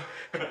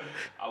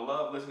I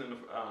love listening to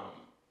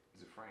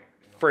is it Frank?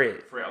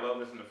 Fred. I love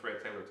listening to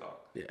Fred Taylor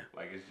talk. Yeah.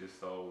 It's just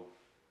so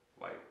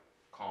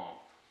calm.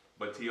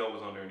 But T.O.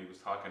 was on there and he was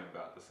talking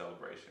about the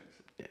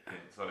celebrations. Yeah. And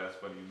so that's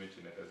funny you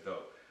mentioned that. That's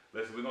dope.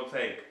 Listen, we're going to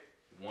take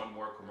one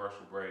more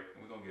commercial break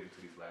and we're going to get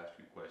into these last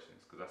few questions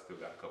because I still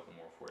got a couple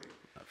more for you.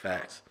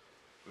 Facts.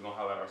 We're going to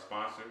highlight our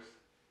sponsors,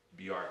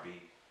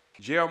 BRB.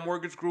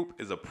 JRMortgage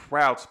Group is a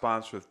proud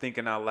sponsor of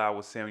Thinking Out Loud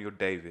with Samuel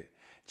David.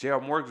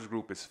 JRMortgage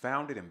Group is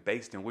founded and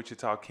based in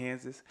Wichita,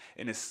 Kansas,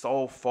 and its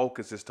sole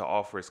focus is to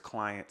offer its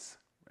clients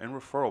and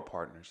referral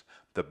partners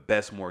the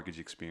best mortgage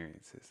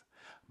experiences.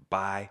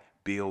 Buy,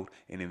 build,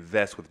 and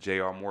invest with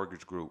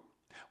JRMortgage Group.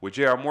 With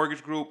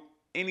JRMortgage Group,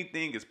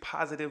 anything is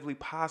positively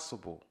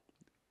possible.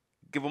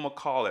 Give them a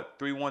call at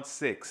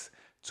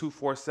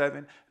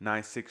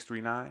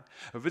 316-247-9639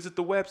 or visit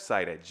the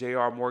website at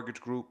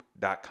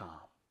jrmortgagegroup.com.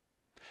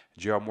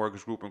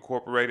 JRMortgage Group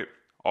Incorporated,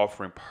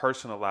 offering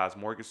personalized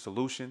mortgage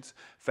solutions,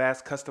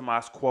 fast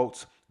customized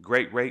quotes,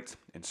 great rates,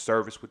 and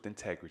service with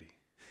integrity.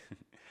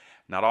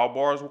 Not all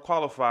borrowers will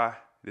qualify.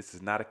 This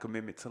is not a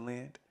commitment to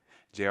lend.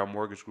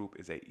 JRMortgage Group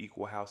is an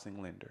equal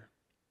housing lender.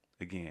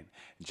 Again,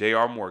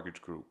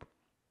 JRMortgage Group,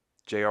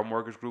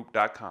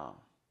 jrmortgagegroup.com.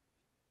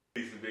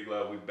 Peace and big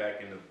love. We're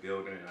back in the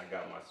building, and I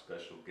got my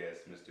special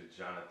guest, Mr.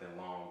 Jonathan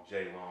Long,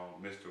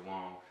 JLong, Mr.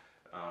 Long,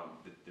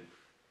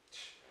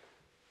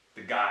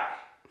 the guy.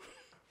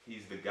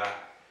 He's the guy.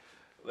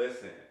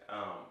 Listen,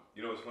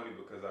 it's funny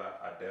because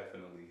I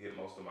definitely hit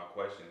most of my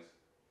questions,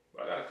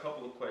 but I got a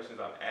couple of questions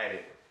I've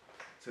added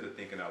to the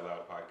Thinking Out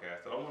Loud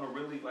podcast that I want to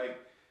really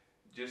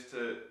just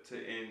to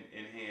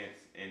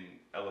enhance and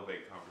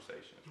elevate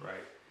conversations,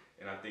 right?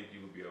 And I think you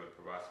would be able to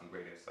provide some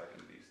great insight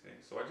into these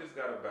things. So I just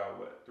got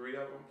about, 4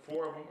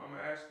 of them I'm going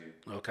to ask you.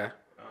 Okay.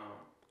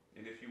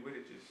 And if you would,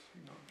 just,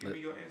 give me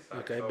your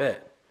insight. Okay, so,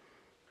 bet.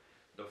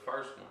 The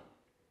first one,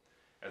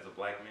 as a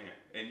black man,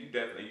 and you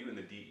in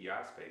the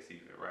DEI space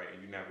even, right?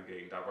 And you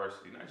navigating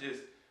diversity, not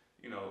just,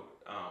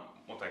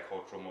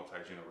 multicultural,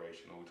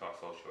 multi-generational. We talk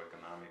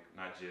socioeconomic,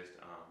 not just,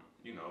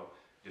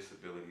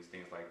 disabilities,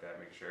 things like that,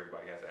 making sure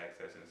everybody has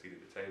access and a seat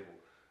at the table.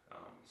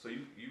 So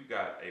you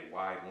got a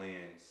wide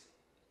lens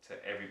to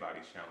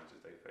everybody's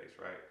challenges they face,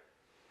 right?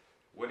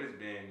 What has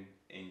been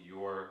in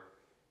your,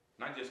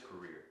 not just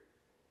career,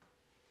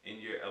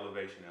 in your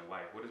elevation in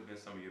life, what has been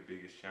some of your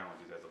biggest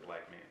challenges as a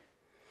black man?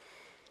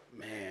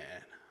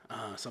 Man,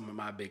 some of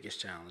my biggest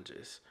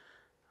challenges.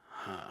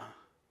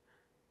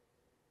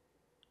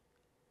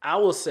 I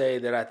will say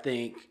that I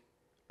think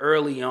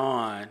early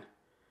on,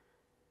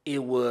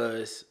 it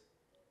was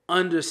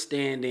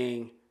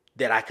understanding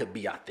that I could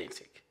be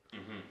authentic.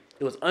 Mm-hmm.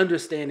 It was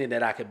understanding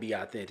that I could be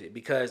authentic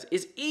because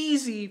it's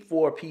easy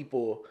for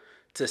people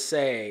to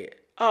say,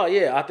 oh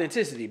yeah,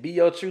 authenticity, be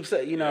your true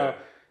self. You know,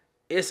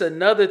 it's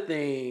another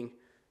thing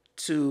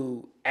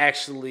to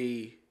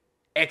actually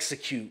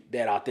execute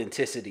that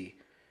authenticity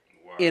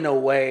in a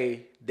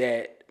way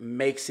that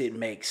makes it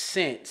make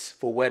sense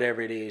for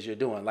whatever it is you're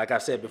doing. Like I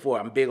said before,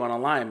 I'm big on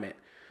alignment.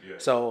 Yeah.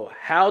 So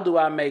how do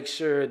I make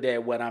sure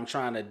that what I'm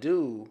trying to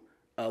do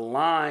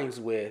aligns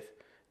with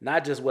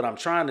not just what I'm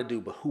trying to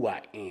do, but who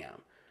I am?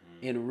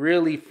 And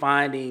really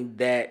finding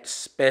that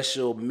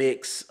special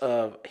mix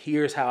of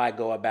here's how I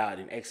go about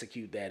and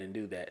execute that and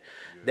do that.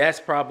 Yeah. That's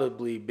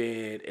probably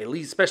been, at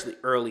least especially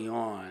early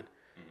on,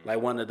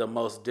 like one of the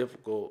most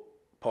difficult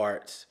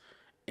parts.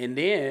 And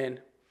then,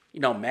 you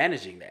know,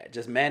 managing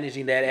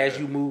that as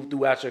you move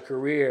throughout your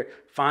career,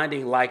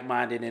 finding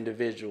like-minded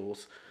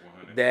individuals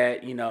 100.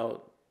 That, you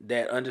know,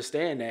 that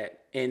understand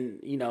that, and,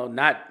 you know,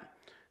 not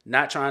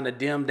trying to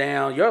dim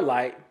down your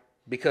light,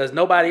 because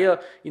nobody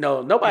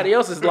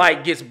else's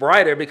light gets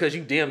brighter because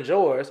you dimmed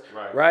yours,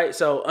 right?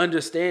 So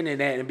understanding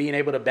that and being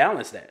able to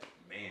balance that.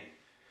 Man,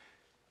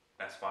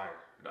 that's fire.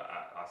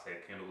 I say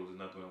a candle loses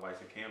nothing when it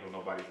lights a candle.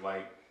 Nobody's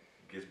light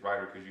gets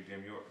brighter because you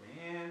dim yours.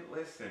 Man,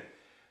 listen.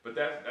 But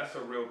that's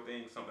a real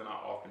thing. Something I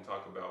often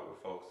talk about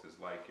with folks is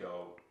like,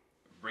 yo,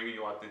 bringing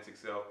your authentic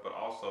self, but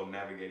also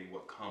navigating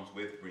what comes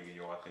with bringing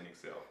your authentic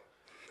self.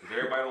 Because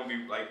everybody don't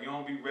be like, you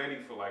don't be ready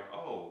for like,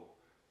 oh,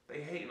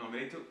 they hating on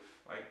me.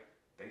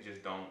 They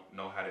just don't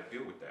know how to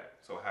deal with that.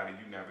 So how do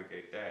you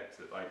navigate that?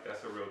 So like,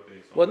 that's a real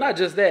thing. Well, not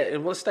just that,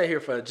 and we'll stay here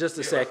for just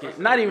a second.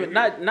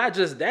 Not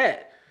just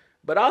that,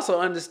 but also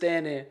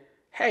understanding,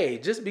 hey,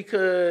 just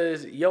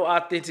because your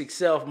authentic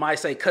self might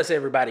say cuss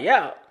everybody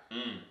out,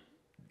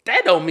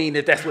 that don't mean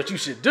that that's what you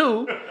should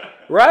do,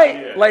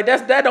 right? Yeah. Like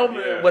that don't.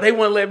 Yeah. Well, they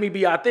wouldn't let me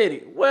be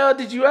authentic. Well,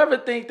 did you ever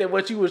think that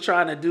what you were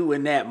trying to do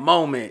in that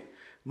moment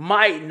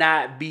might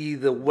not be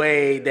the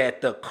way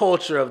that the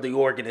culture of the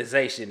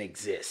organization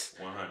exists,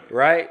 100.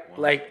 Right? 100.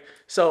 Like,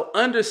 so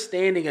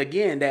understanding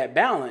again that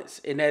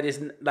balance, and that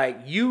is like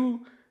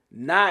you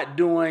not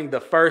doing the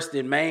first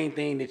and main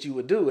thing that you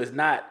would do is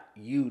not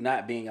you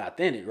not being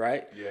authentic,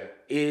 right? Yeah.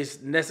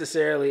 Is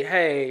necessarily,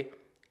 hey,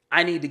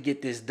 I need to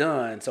get this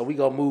done, so we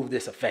gonna move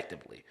this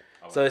effectively.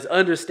 Okay. So it's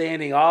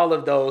understanding all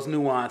of those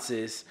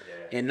nuances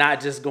and not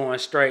just going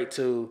straight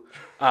to,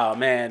 oh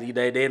man,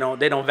 they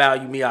don't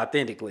value me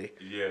authentically.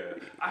 Yeah,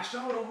 I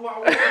showed them who I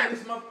was in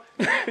this month.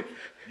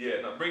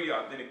 Yeah, no, bring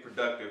your authentic,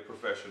 productive,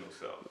 professional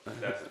self.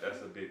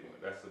 That's a big one.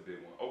 That's a big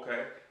one.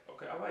 Okay,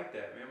 I like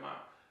that, man.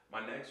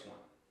 My next one.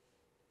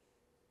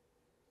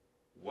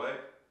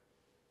 What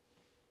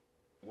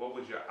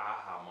was your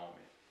aha moment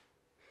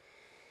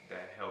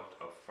that helped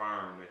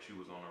affirm that you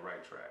was on the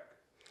right track?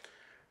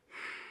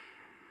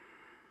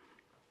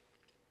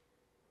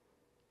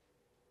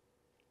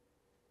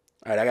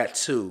 All right, I got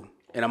two,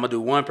 and I'm gonna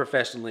do one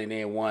professionally and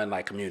then one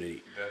like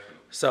community. Definitely.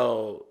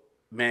 So,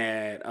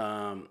 man,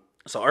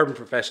 so Urban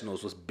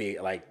Professionals was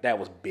big. Like that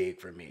was big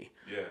for me.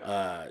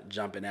 Yeah.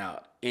 Jumping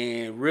out,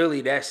 and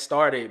really that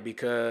started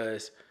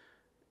because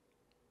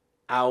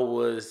I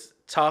was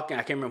talking.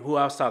 I can't remember who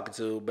I was talking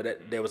to,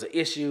 but there was an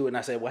issue, and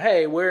I said, "Well,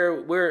 hey,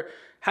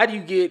 how do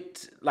you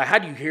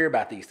hear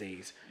about these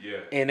things?" Yeah.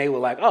 And they were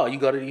like, "Oh, you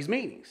go to these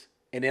meetings."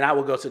 And then I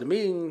would go to the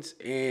meetings,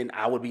 and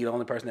I would be the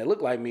only person that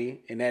looked like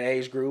me in that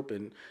age group,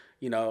 and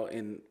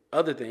and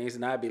other things.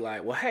 And I'd be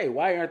like, "Well, hey,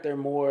 why aren't there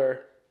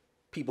more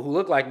people who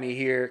look like me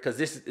here? Because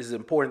this is an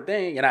important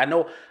thing, and I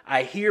know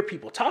I hear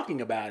people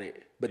talking about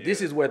it, but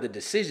this is where the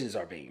decisions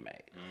are being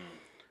made."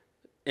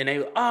 And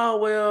they, oh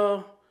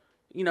well,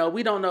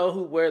 we don't know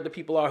where the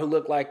people are who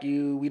look like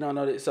you. We don't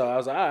know that. So I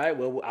was like, all right,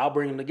 well, I'll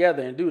bring them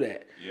together and do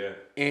that. Yeah.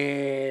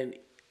 And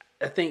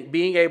I think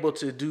being able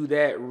to do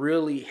that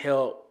really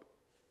helped,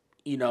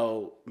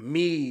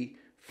 me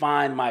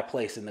find my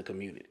place in the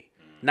community.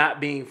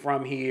 Not being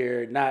from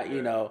here, not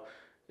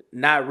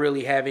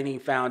really have any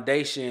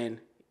foundation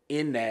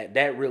in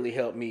that really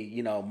helped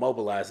me,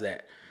 mobilize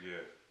that. Yeah.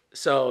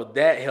 So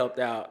that helped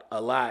out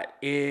a lot.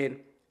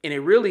 And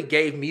it really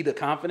gave me the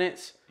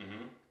confidence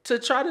to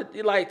try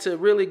to to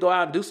really go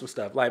out and do some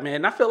stuff. Like,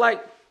 man, I felt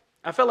like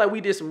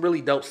we did some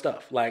really dope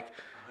stuff. Like, 100%.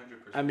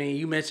 I mean,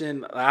 you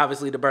mentioned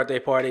obviously the birthday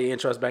party in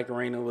Trust Bank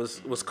Arena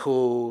was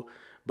cool.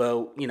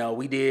 But,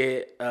 we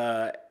did,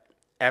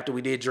 after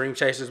we did Dream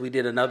Chasers, we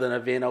did another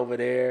event over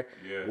there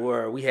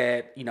where we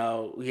had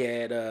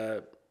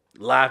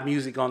live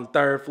music on the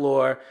third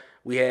floor.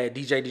 We had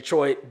DJ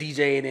Detroit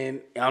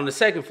DJing on the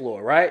second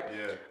floor, right?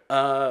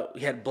 Yeah.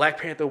 We had Black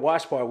Panther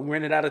watch party. We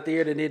rented out a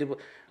theater and did it.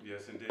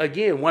 Yes, indeed.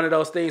 Again, one of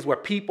those things where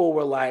people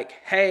were like,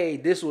 hey,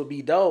 this would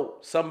be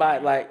dope.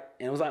 Somebody and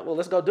it was like, well,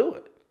 let's go do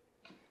it.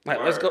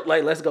 Let's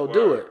go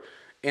do it.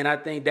 And I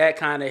think that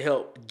kind of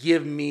helped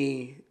give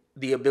me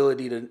the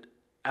ability to,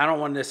 I don't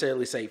want to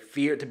necessarily say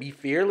to be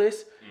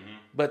fearless,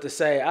 but to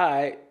say, all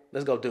right,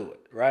 let's go do it,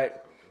 right?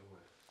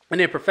 And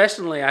then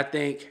professionally, I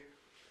think,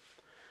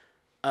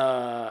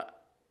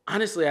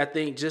 honestly, I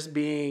think just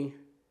being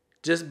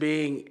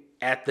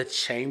at the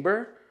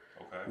chamber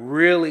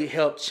really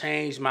helped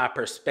change my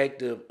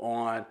perspective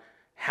on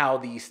how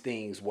these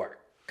things work.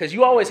 Because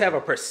you always have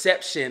a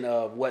perception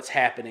of what's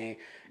happening,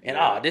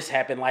 and this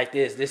happened like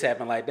this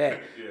happened like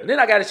that. And then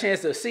I got a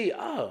chance to see,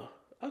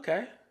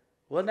 okay,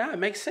 well now it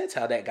makes sense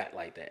how that got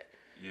like that.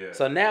 Yeah.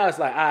 So now it's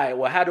like, all right,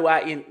 well, how do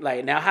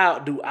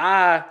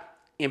I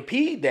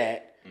impede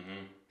that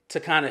to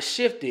kind of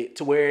shift it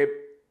to where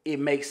it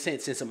makes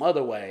sense in some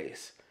other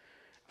ways?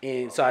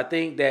 And so I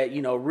think that,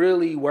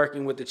 really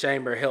working with the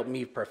chamber helped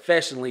me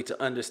professionally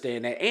to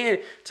understand that and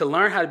to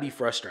learn how to be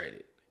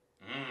frustrated,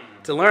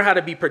 to learn how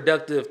to be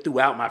productive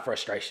throughout my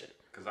frustration.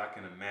 Because I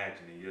can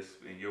imagine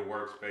in your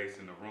workspace,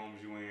 in the rooms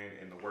you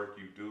in the work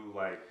you do,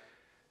 like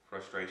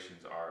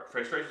frustrations are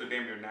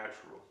damn near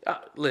natural.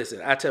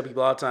 Listen, I tell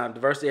people all the time,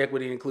 diversity,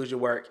 equity, and inclusion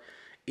work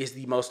is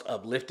the most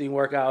uplifting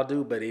work I'll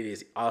do, but it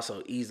is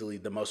also easily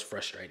the most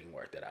frustrating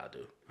work that I'll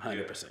do,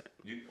 100%.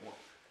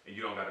 And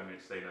you don't got to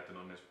say nothing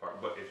on this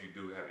part, but if you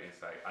do have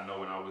insight, I know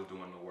when I was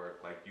doing the work,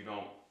 like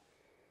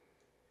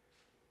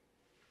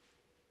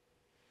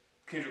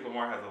Kendrick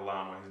Lamar has a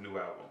line on his new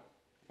album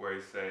where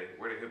he say,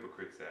 "Where the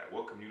hypocrites at?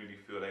 What community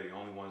feel they the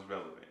only ones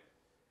relevant?"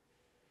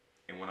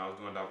 And when I was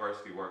doing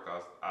diversity work,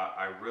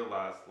 I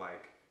realized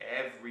like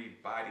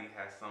everybody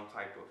has some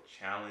type of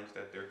challenge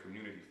that their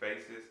community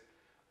faces,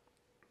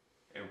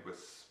 and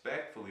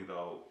respectfully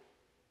though,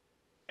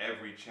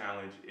 every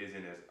challenge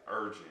isn't as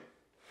urgent.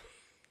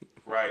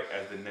 Right,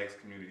 as the next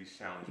community's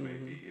challenge may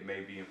be. It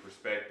may be in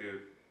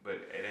perspective, but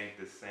it ain't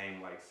the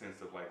same like sense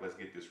of like, let's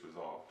get this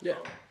resolved. Yeah.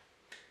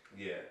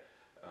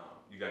 So,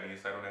 you got any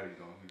insight on that? Or you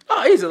going?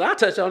 Oh, easily. I'll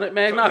touch on it,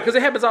 man. No, because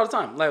it happens all the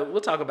time. Like,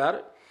 we'll talk about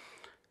it.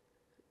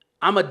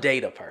 I'm a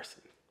data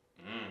person.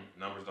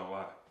 Numbers don't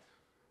lie.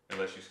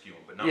 Unless you skew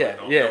them. But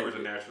numbers are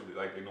naturally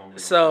like they normally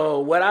So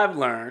what I've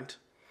learned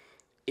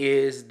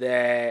is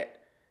that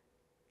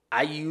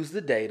I use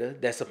the data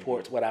that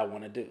supports what I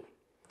want to do.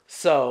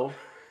 So...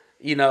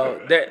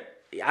 that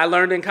I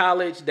learned in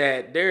college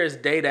that there is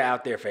data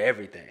out there for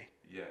everything.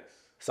 Yes.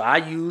 So I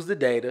use the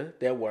data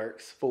that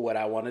works for what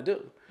I want to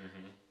do.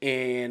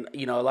 And,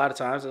 a lot of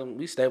times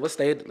let's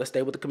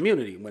stay with the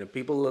community. When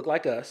people look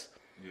like us,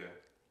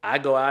 I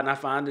go out and I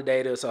find the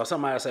data. So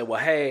somebody will say, well,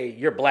 hey,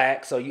 you're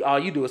black. So all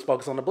you do is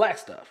focus on the black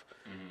stuff.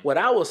 What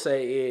I will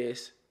say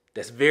is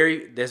that's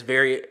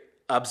very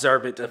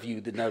observant of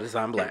you to notice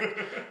I'm black.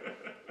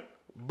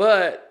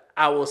 But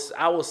I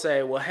will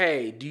say, well,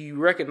 hey, do you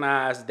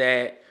recognize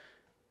that,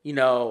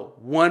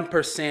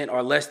 1%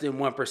 or less than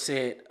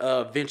 1%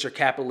 of venture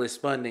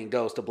capitalist funding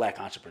goes to black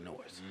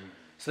entrepreneurs?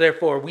 So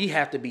therefore, we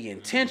have to be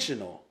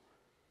intentional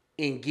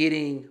in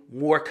getting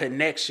more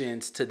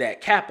connections to that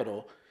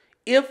capital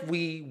if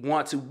we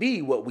want to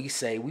be what we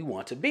say we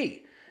want to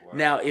be. Wow.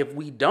 Now, if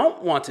we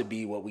don't want to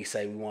be what we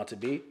say we want to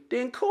be,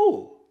 then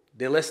cool.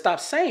 Then let's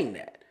stop saying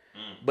that.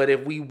 But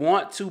if we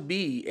want to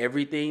be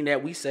everything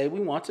that we say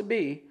we want to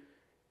be,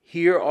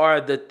 here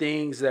are the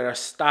things that are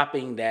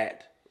stopping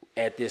that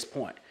at this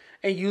point.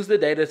 And use the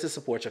data to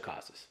support your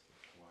causes.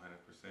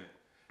 100%.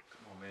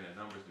 Come on, man. The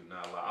numbers do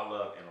not lie. I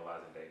love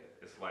analyzing data.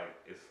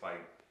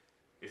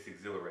 It's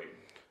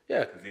exhilarating.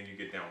 Yeah. Because then you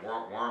get down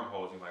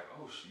wormholes and you're like,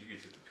 oh, shit, you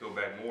get to peel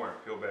back more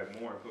and peel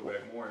back more and peel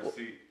back more and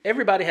see.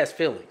 Everybody has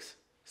feelings.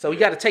 So you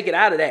got to take it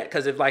out of that.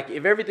 Because if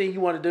everything you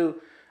want to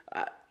do,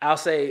 I'll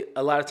say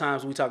a lot of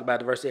times we talk about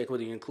diversity,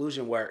 equity, and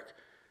inclusion work.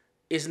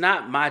 It's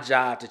not my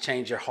job to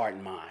change your heart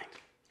and mind.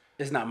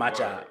 It's not my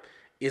job.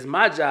 It's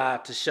my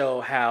job to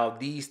show how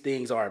these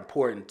things are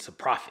important to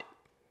profit.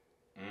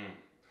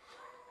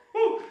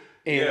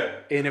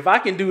 And if I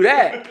can do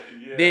that,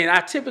 then I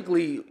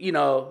typically,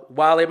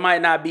 while it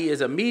might not be as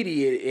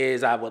immediate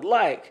as I would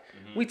like,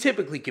 we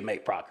typically can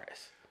make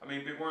progress. I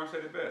mean, Big Worm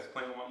said it best.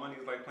 Playing with my money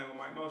is like playing with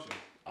my emotions.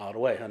 All the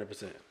way,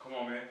 100%. Come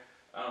on, man.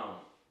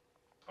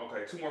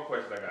 Okay, 2 more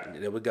questions I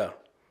got. There we go.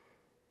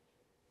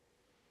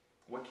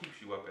 What keeps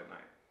you up at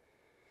night?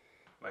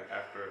 Like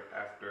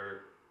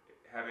after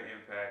having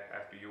impact,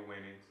 after your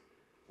winnings,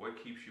 what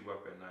keeps you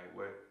up at night?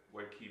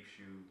 What keeps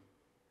you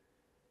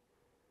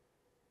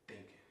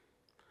thinking?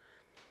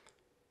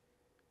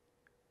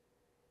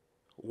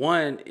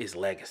 One is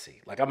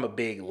legacy. Like, I'm a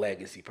big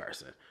legacy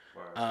person.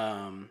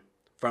 Right.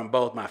 From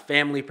both my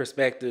family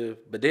perspective,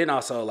 but then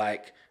also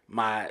like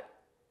my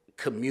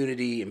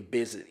community and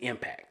business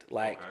impact.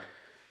 Like,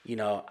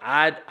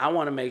 I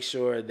want to make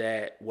sure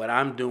that what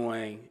I'm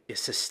doing is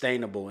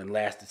sustainable and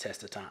lasts the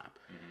test of time.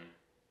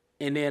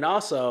 And then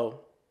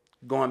also,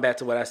 going back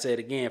to what I said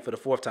again for the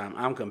 4th time,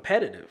 I'm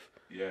competitive.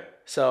 Yeah.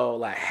 So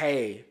like,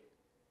 hey,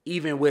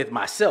 even with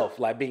myself,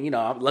 like being,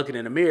 I'm looking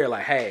in the mirror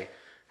like, hey,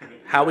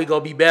 how we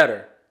gonna be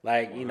better?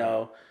 Like,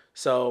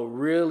 so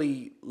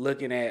really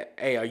looking at,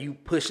 hey, are you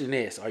pushing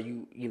this? Are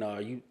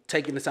you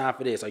taking the time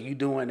for this? Are you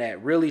doing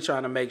that? Really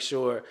trying to make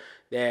sure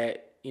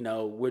that,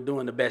 we're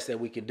doing the best that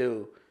we can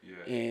do.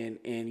 Yeah. And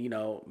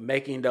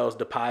making those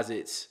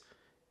deposits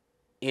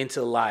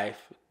into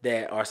life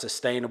that are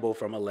sustainable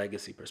from a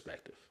legacy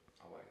perspective.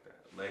 I like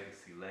that.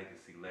 Legacy.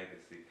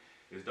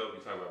 It's dope you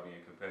talk about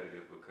being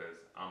competitive because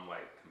I'm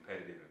like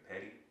competitive and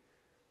petty.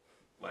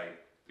 Like,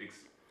 it's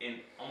in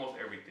almost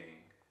everything.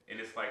 and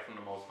it's like from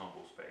the most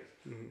humble space.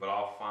 But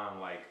I'll find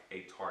like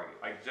a target,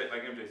 like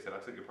MJ said, I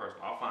took it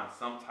personal. I'll find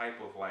some type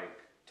of like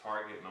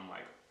target, and I'm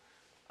like,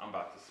 I'm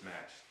about to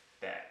smash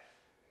that,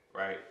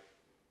 right?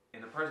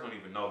 And the person don't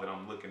even know that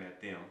I'm looking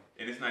at them,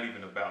 and it's not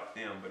even about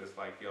them, but it's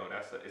like, yo,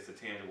 it's a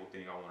tangible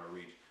thing I want to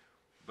reach.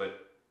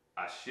 But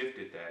I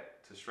shifted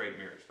that to straight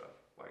mirror stuff.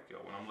 Like,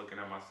 yo, when I'm looking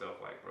at myself,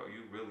 like, bro,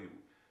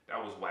 that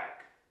was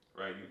whack,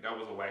 right? That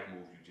was a whack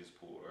move you just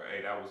pulled, or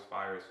hey, that was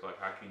fire as fuck.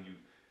 How can you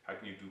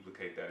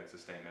duplicate that and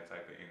sustain that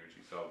type of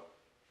energy? So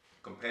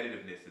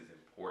competitiveness is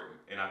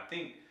important, and I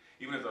think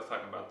even as I was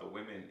talking about the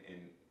women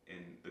in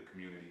the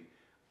community,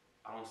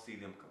 I don't see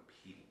them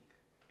competing.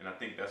 And I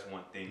think that's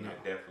one thing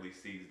that definitely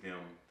sees them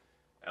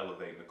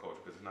elevating the culture,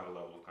 because it's not a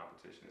level of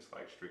competition. It's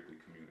like strictly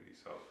community.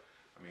 So,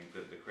 I mean,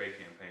 the Create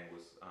campaign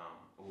was, I'm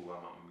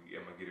going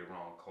to get it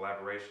wrong,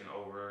 collaboration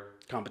over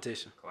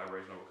competition.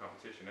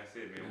 That's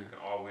it, man. We can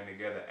all win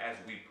together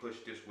as we push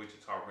this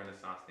Wichita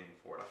Renaissance thing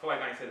forward. I feel like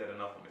I ain't said that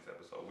enough on this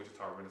episode.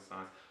 Wichita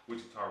Renaissance.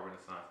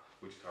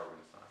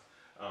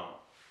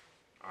 All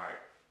right.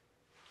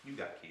 You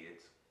got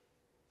kids.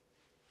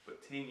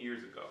 But 10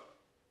 years ago,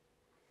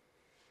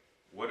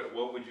 what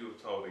would you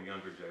have told a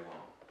younger JLong?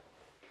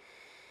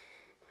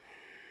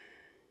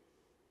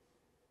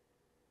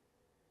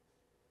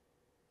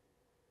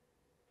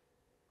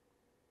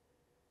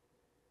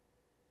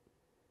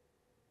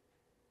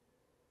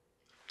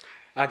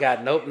 I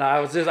got nope. No, I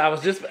was just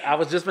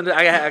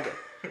finna,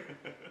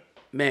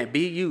 man,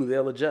 be you,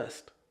 they'll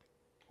adjust.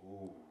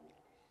 Ooh.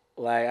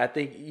 Like, I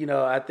think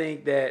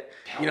that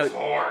was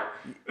hard.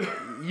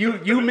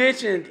 you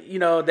mentioned,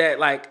 that,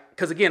 like,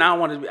 because again, I don't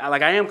want to,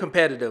 like, I am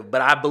competitive,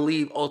 but I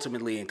believe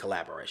ultimately in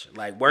collaboration,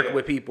 like working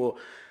with people.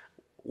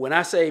 When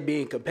I say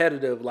being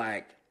competitive,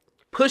 like,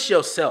 push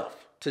yourself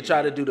to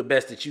try to do the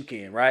best that you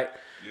can, right?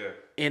 Yeah.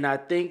 And I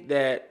think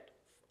that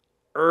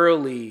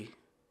early,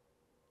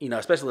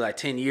 especially like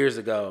 10 years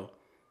ago,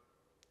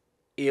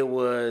 there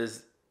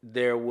was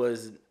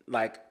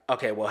like,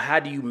 okay, well,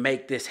 how do you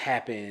make this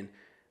happen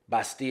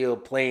by still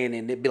playing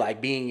and it be like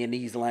being in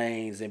these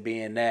lanes and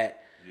being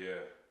that? Yeah.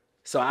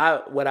 So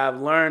what I've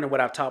learned and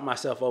what I've taught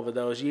myself over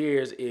those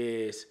years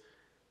is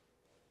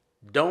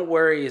don't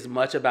worry as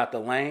much about the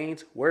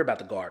lanes, worry about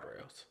the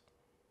guardrails.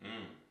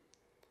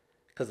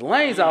 Because the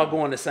lanes all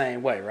going the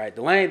same way, right?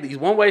 These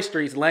one-way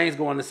streets, lanes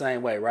going the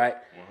same way, right?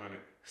 100.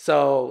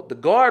 So the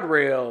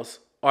guardrails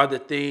are the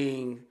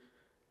thing,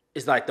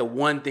 it's like the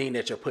one thing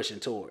that you're pushing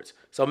towards.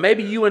 So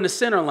maybe you in the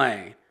center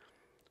lane,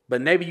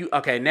 but maybe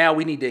now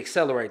we need to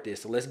accelerate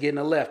this. So let's get in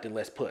the left and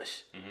let's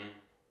push.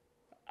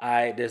 All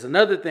right, there's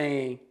another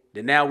thing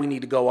that now we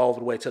need to go all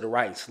the way to the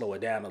right and slow it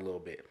down a little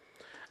bit.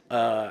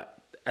 I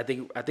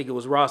think it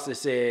was Ross that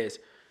says,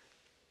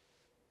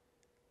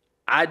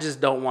 I just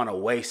don't want to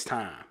waste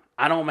time.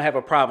 I don't have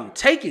a problem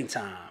taking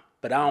time,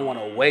 but I don't want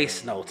to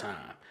waste no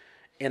time.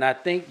 And I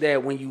think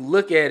that when you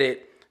look at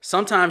it,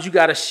 sometimes you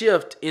got to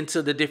shift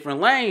into the different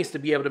lanes to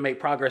be able to make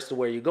progress to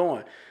where you're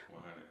going.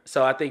 100.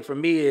 So I think for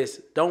me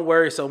is don't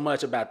worry so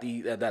much about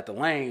the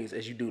lanes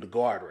as you do the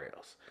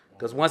guardrails.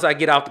 Because once I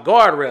get off the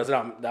guardrails,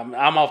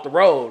 I'm off the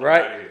road,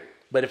 right?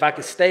 But if I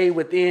can stay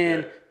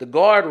within the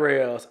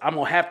guardrails, I'm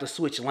gonna have to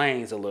switch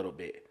lanes a little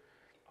bit.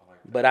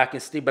 But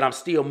I'm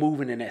still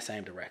moving in that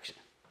same direction.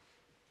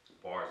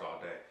 Bars all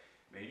day,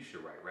 man. You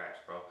should write raps,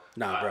 bro.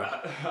 Nah, bro.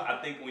 I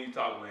think when you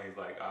talk lanes,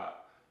 like I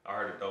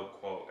heard a dope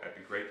quote at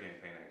the Great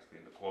campaign actually,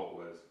 and the quote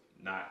was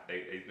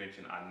they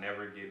mentioned, I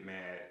never get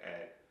mad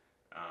at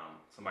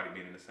somebody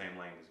being in the same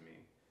lane as me.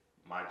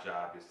 My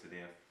job is to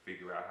then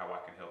figure out how I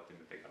can help them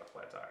if they got a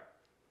flat tire.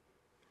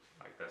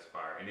 Like, that's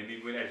fire. And then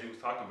even as you was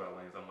talking about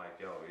lanes, I'm like,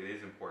 yo, it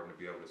is important to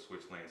be able to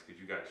switch lanes, because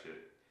you got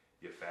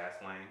your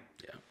fast lane,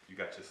 you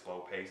got your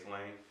slow pace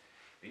lane,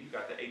 and you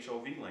got the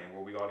HOV lane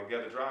where we all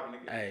together driving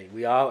together. Hey,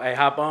 we all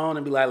hop on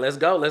and be like, let's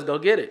go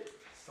get it.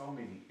 So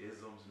many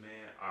isms,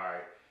 man. All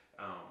right,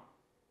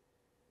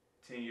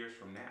 10 years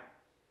from now,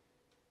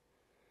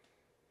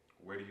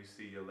 where do you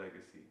see your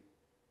legacy?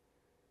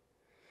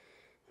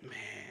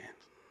 Man,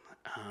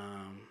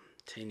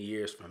 10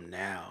 years from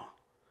now.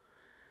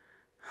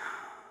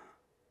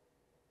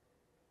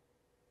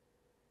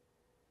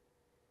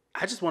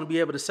 I just want to be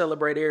able to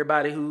celebrate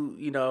everybody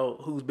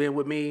who's been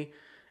with me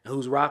and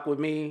who's rocked with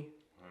me.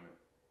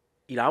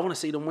 I want to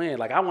see them win.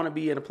 Like, I want to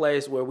be in a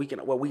place where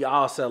we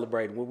all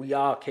celebrating, where we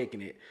all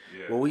kicking it,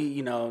 where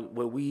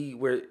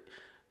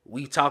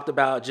we talked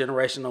about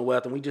generational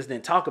wealth and we just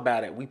didn't talk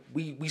about it.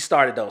 We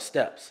started those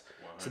steps.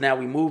 100. So now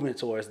we moving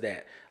towards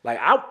that. Like,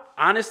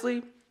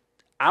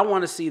 I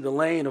want to see the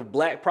lane of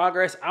Black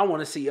progress. I want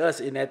to see us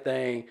in that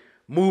thing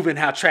moving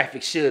how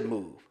traffic should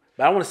move.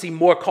 But I want to see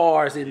more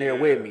cars in there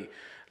with me.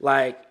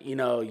 Like,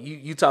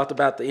 you talked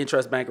about the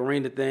Intrust Bank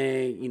Arena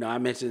thing. I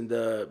mentioned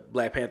the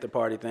Black Panther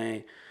Party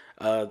thing.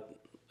 The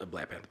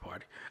Black Panther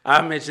Party.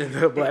 I mentioned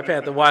the Black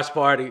Panther Watch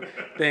Party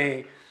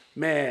thing.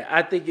 Man,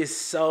 I think it's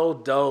so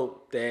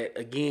dope that,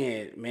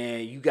 again,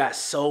 man, you got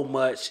so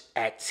much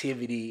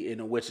activity in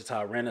the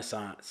Wichita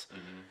Renaissance.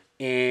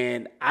 Mm-hmm.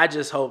 And I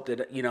just hope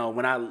that,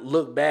 when I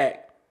look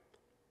back,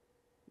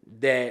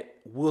 that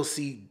we'll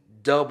see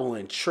double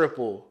and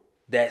triple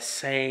that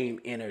same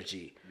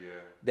energy. Yeah.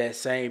 That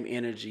same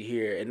energy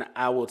here. And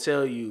I will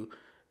tell you,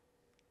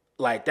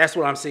 like, that's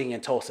what I'm seeing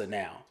in Tulsa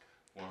now.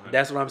 100.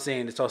 That's what I'm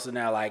seeing in Tulsa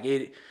now.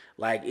 It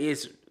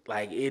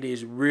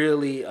is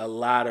really a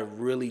lot of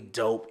really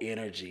dope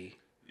energy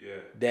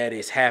that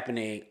is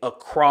happening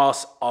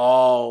across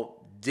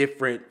all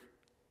different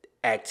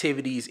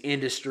activities,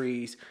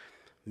 industries,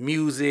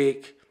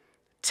 music,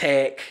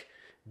 tech,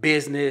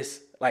 business,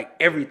 like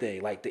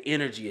everything. Like, the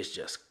energy is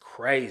just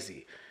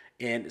crazy.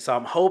 And so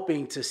I'm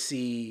hoping to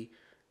see,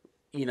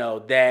 you know,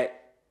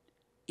 that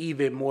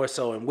even more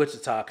so in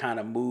Wichita kind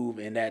of move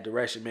in that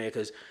direction, man,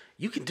 because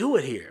you can do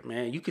it here,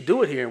 man. You can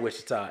do it here in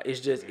Wichita. It's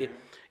just,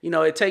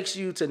 it takes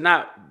you to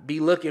not be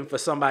looking for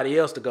somebody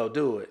else to go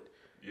do it.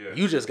 Yeah.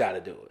 You just got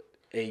to do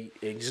it.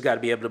 And you just got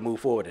to be able to move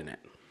forward in that.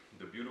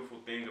 The beautiful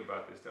thing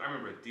about this, I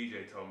remember a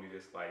DJ told me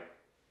this like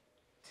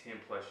 10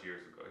 plus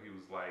years ago. He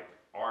was like,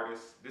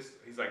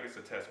 he's like, it's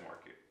a test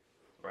market,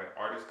 right?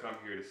 Artists come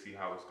here to see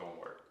how it's going to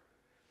work.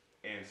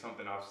 And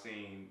something I've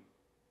seen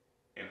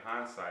in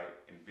hindsight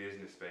in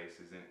business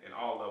spaces and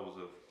all levels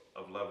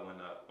of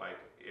leveling up, like,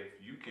 if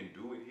you can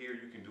do it here,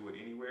 you can do it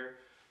anywhere.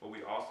 But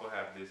we also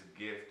have this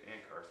gift and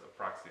curse of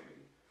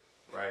proximity,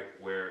 right?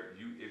 Where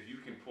if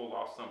you can pull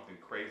off something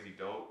crazy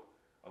dope,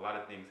 a lot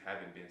of things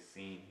haven't been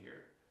seen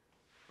here,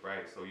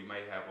 right? So you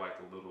may have like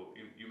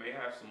you may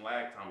have some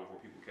lag time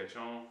before people catch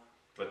on,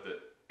 but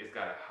it's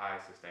got a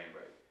high sustain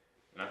rate.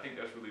 And I think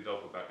that's really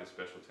dope about this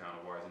special town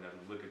of ours. And as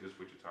we look at this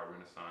Wichita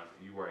Renaissance,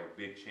 you are a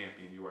big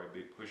champion, you are a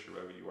big pusher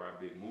of it, you are a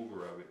big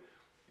mover of it,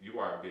 you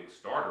are a big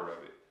starter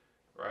of it,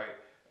 right?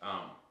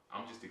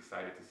 I'm just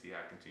excited to see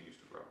how it continues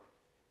to grow.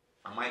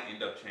 I might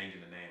end up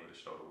changing the name of the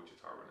show to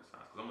Wichita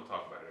Renaissance, because I'm going to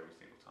talk about it every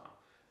single time.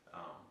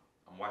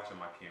 I'm watching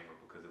my camera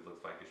because it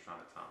looks like it's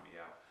trying to time me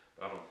out,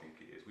 but I don't think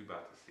it is. We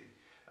about to see.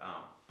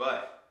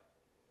 But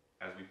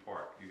as we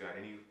part, you got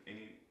any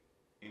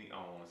I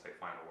don't want to say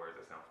final words,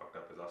 that sound fucked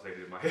up as I'll say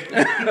it in my head.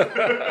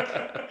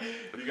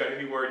 You got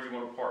any words you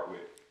want to part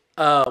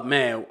with?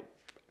 Man,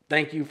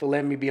 thank you for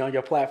letting me be on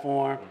your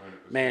platform.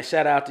 100%. Man,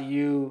 shout out to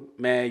you.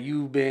 Man,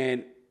 you've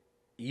been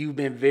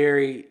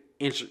very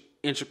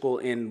integral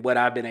in what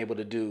I've been able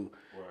to do.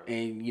 Right.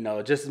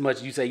 And, just as much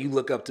as you say you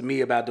look up to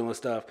me about doing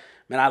stuff,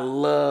 man, I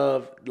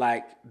love,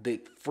 like,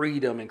 the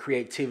freedom and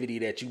creativity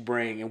that you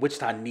bring, and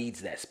Wichita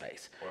needs that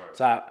space. Right.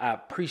 So I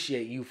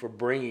appreciate you for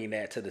bringing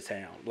that to the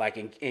town, like,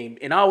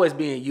 and always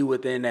being you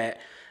within that.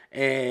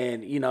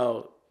 And,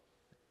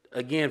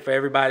 again, for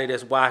everybody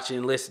that's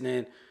watching,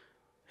 listening,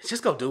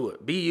 just go do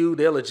it. Be you.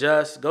 They'll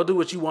adjust. Go do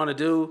what you want to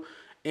do.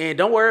 And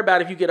don't worry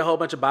about if you get a whole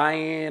bunch of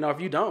buy-in or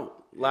if you don't.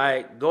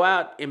 Like, go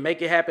out and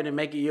make it happen and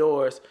make it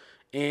yours,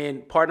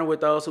 and partner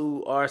with those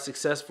who are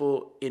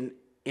successful in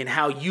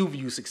how you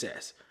view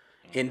success.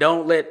 And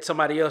don't let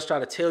somebody else try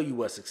to tell you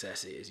what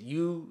success is.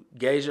 You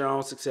gauge your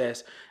own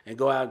success and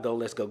go out and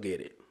let's go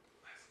get it.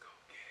 Let's go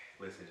get it.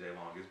 Listen,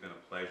 JLong, it's been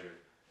a pleasure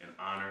and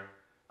honor.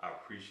 I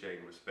appreciate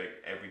and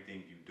respect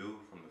everything you do,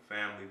 from the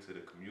family to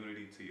the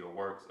community to your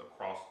works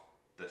across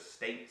the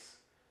states.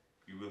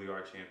 You really are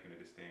a champion of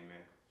this thing,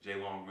 man.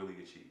 JLong really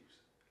achieves.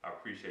 I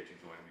appreciate you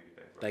joining me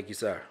today, bro. Thank you,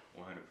 sir.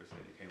 100%. You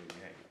can't leave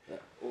me hanging. Yeah.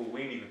 Oh,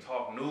 we ain't even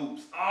talk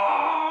noobs.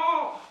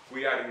 Oh,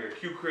 we out of here.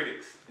 Cue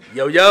critics.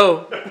 Yo,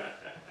 yo.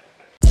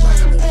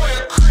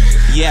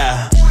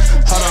 Yeah.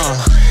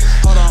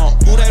 Hold on.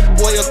 Ooh, that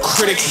boy a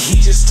critic.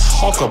 He just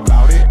talk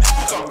about it.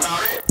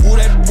 Ooh,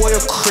 that boy a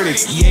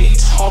critic. Yeah, he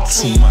talk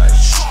too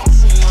much.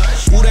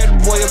 Ooh, that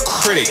boy a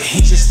critic.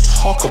 He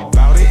just talk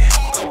about it.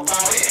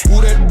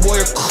 Ooh, that boy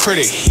a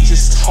critic. He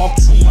just talk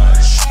too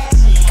much.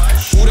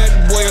 Ooh,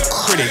 that boy a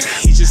critic,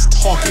 he just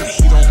talking,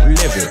 he don't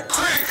live it.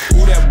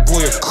 Ooh, that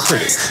boy a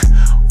critic.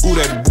 Ooh,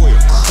 that boy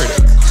a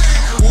critic.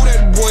 Ooh,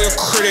 that boy a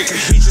critic,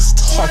 he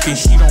just talking,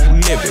 he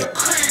don't live it.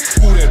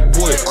 Ooh, that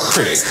boy a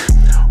critic.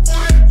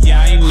 Yeah,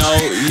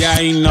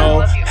 I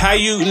know. How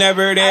you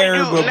never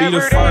there, but be the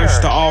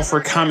first to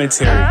offer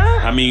commentary.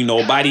 I mean,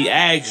 nobody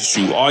asked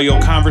you. All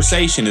your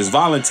conversation is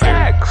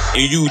voluntary.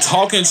 And you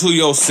talking to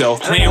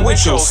yourself, playing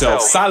with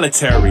yourself,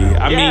 solitary.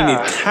 I mean,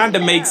 it kinda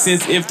makes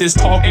sense if this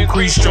talk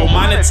increased your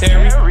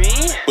monetary.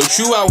 But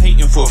you out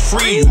hating for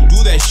free, you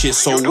do that shit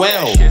so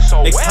well.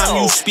 Next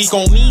time you speak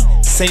on me,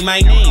 say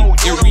my name,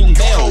 it ring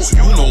bells.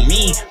 You know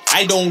me,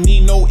 I don't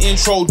need no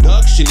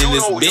introduction in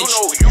this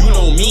bitch. You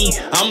know me,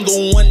 I'm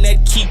the one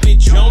that keep it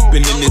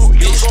jumping in this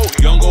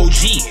bitch. Young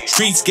OG,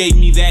 streets gave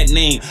me that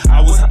name.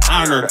 I was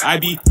honored. I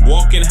be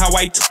walking how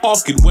I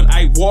talk it. When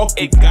I walk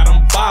it, got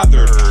them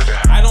bothered.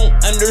 I don't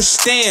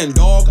understand,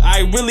 dog.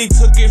 I really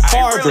took it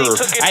farther.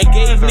 I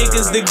gave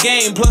niggas the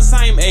game. Plus,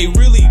 I'm a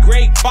really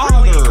great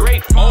father.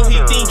 Oh, he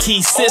think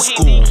he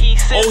Siskel.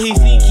 Oh, he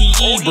think he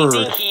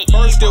Ebert.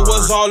 First it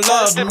was all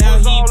love, now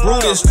he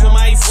Brutus to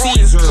my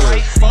Caesar.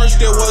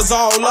 First it was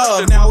all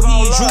love, now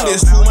he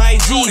Judas to my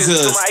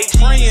Jesus.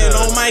 Praying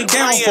on my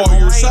downfall,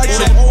 you're such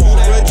an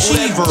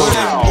overachiever.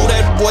 Ooh,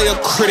 that boy a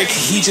critic,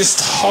 he just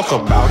talk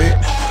about it.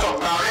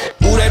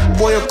 Ooh, that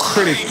boy a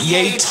critic,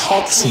 yeah, he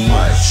talk too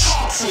much.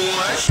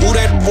 Ooh,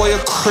 that boy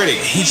a critic,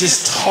 he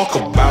just talk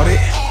about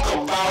it.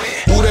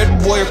 Ooh, that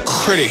boy a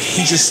critic,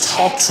 he just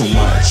talk too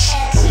much.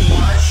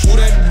 Ooh,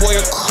 that boy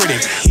a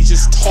critic, he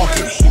just talk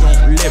it, he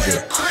don't live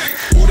it.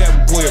 Ooh,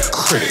 that boy a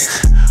critic.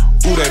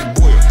 Ooh, that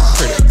boy a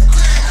critic.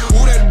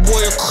 Ooh, that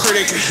boy a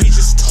critic, he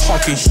just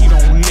talk it, he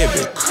don't live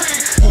it.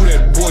 Ooh,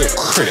 that boy a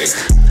critic.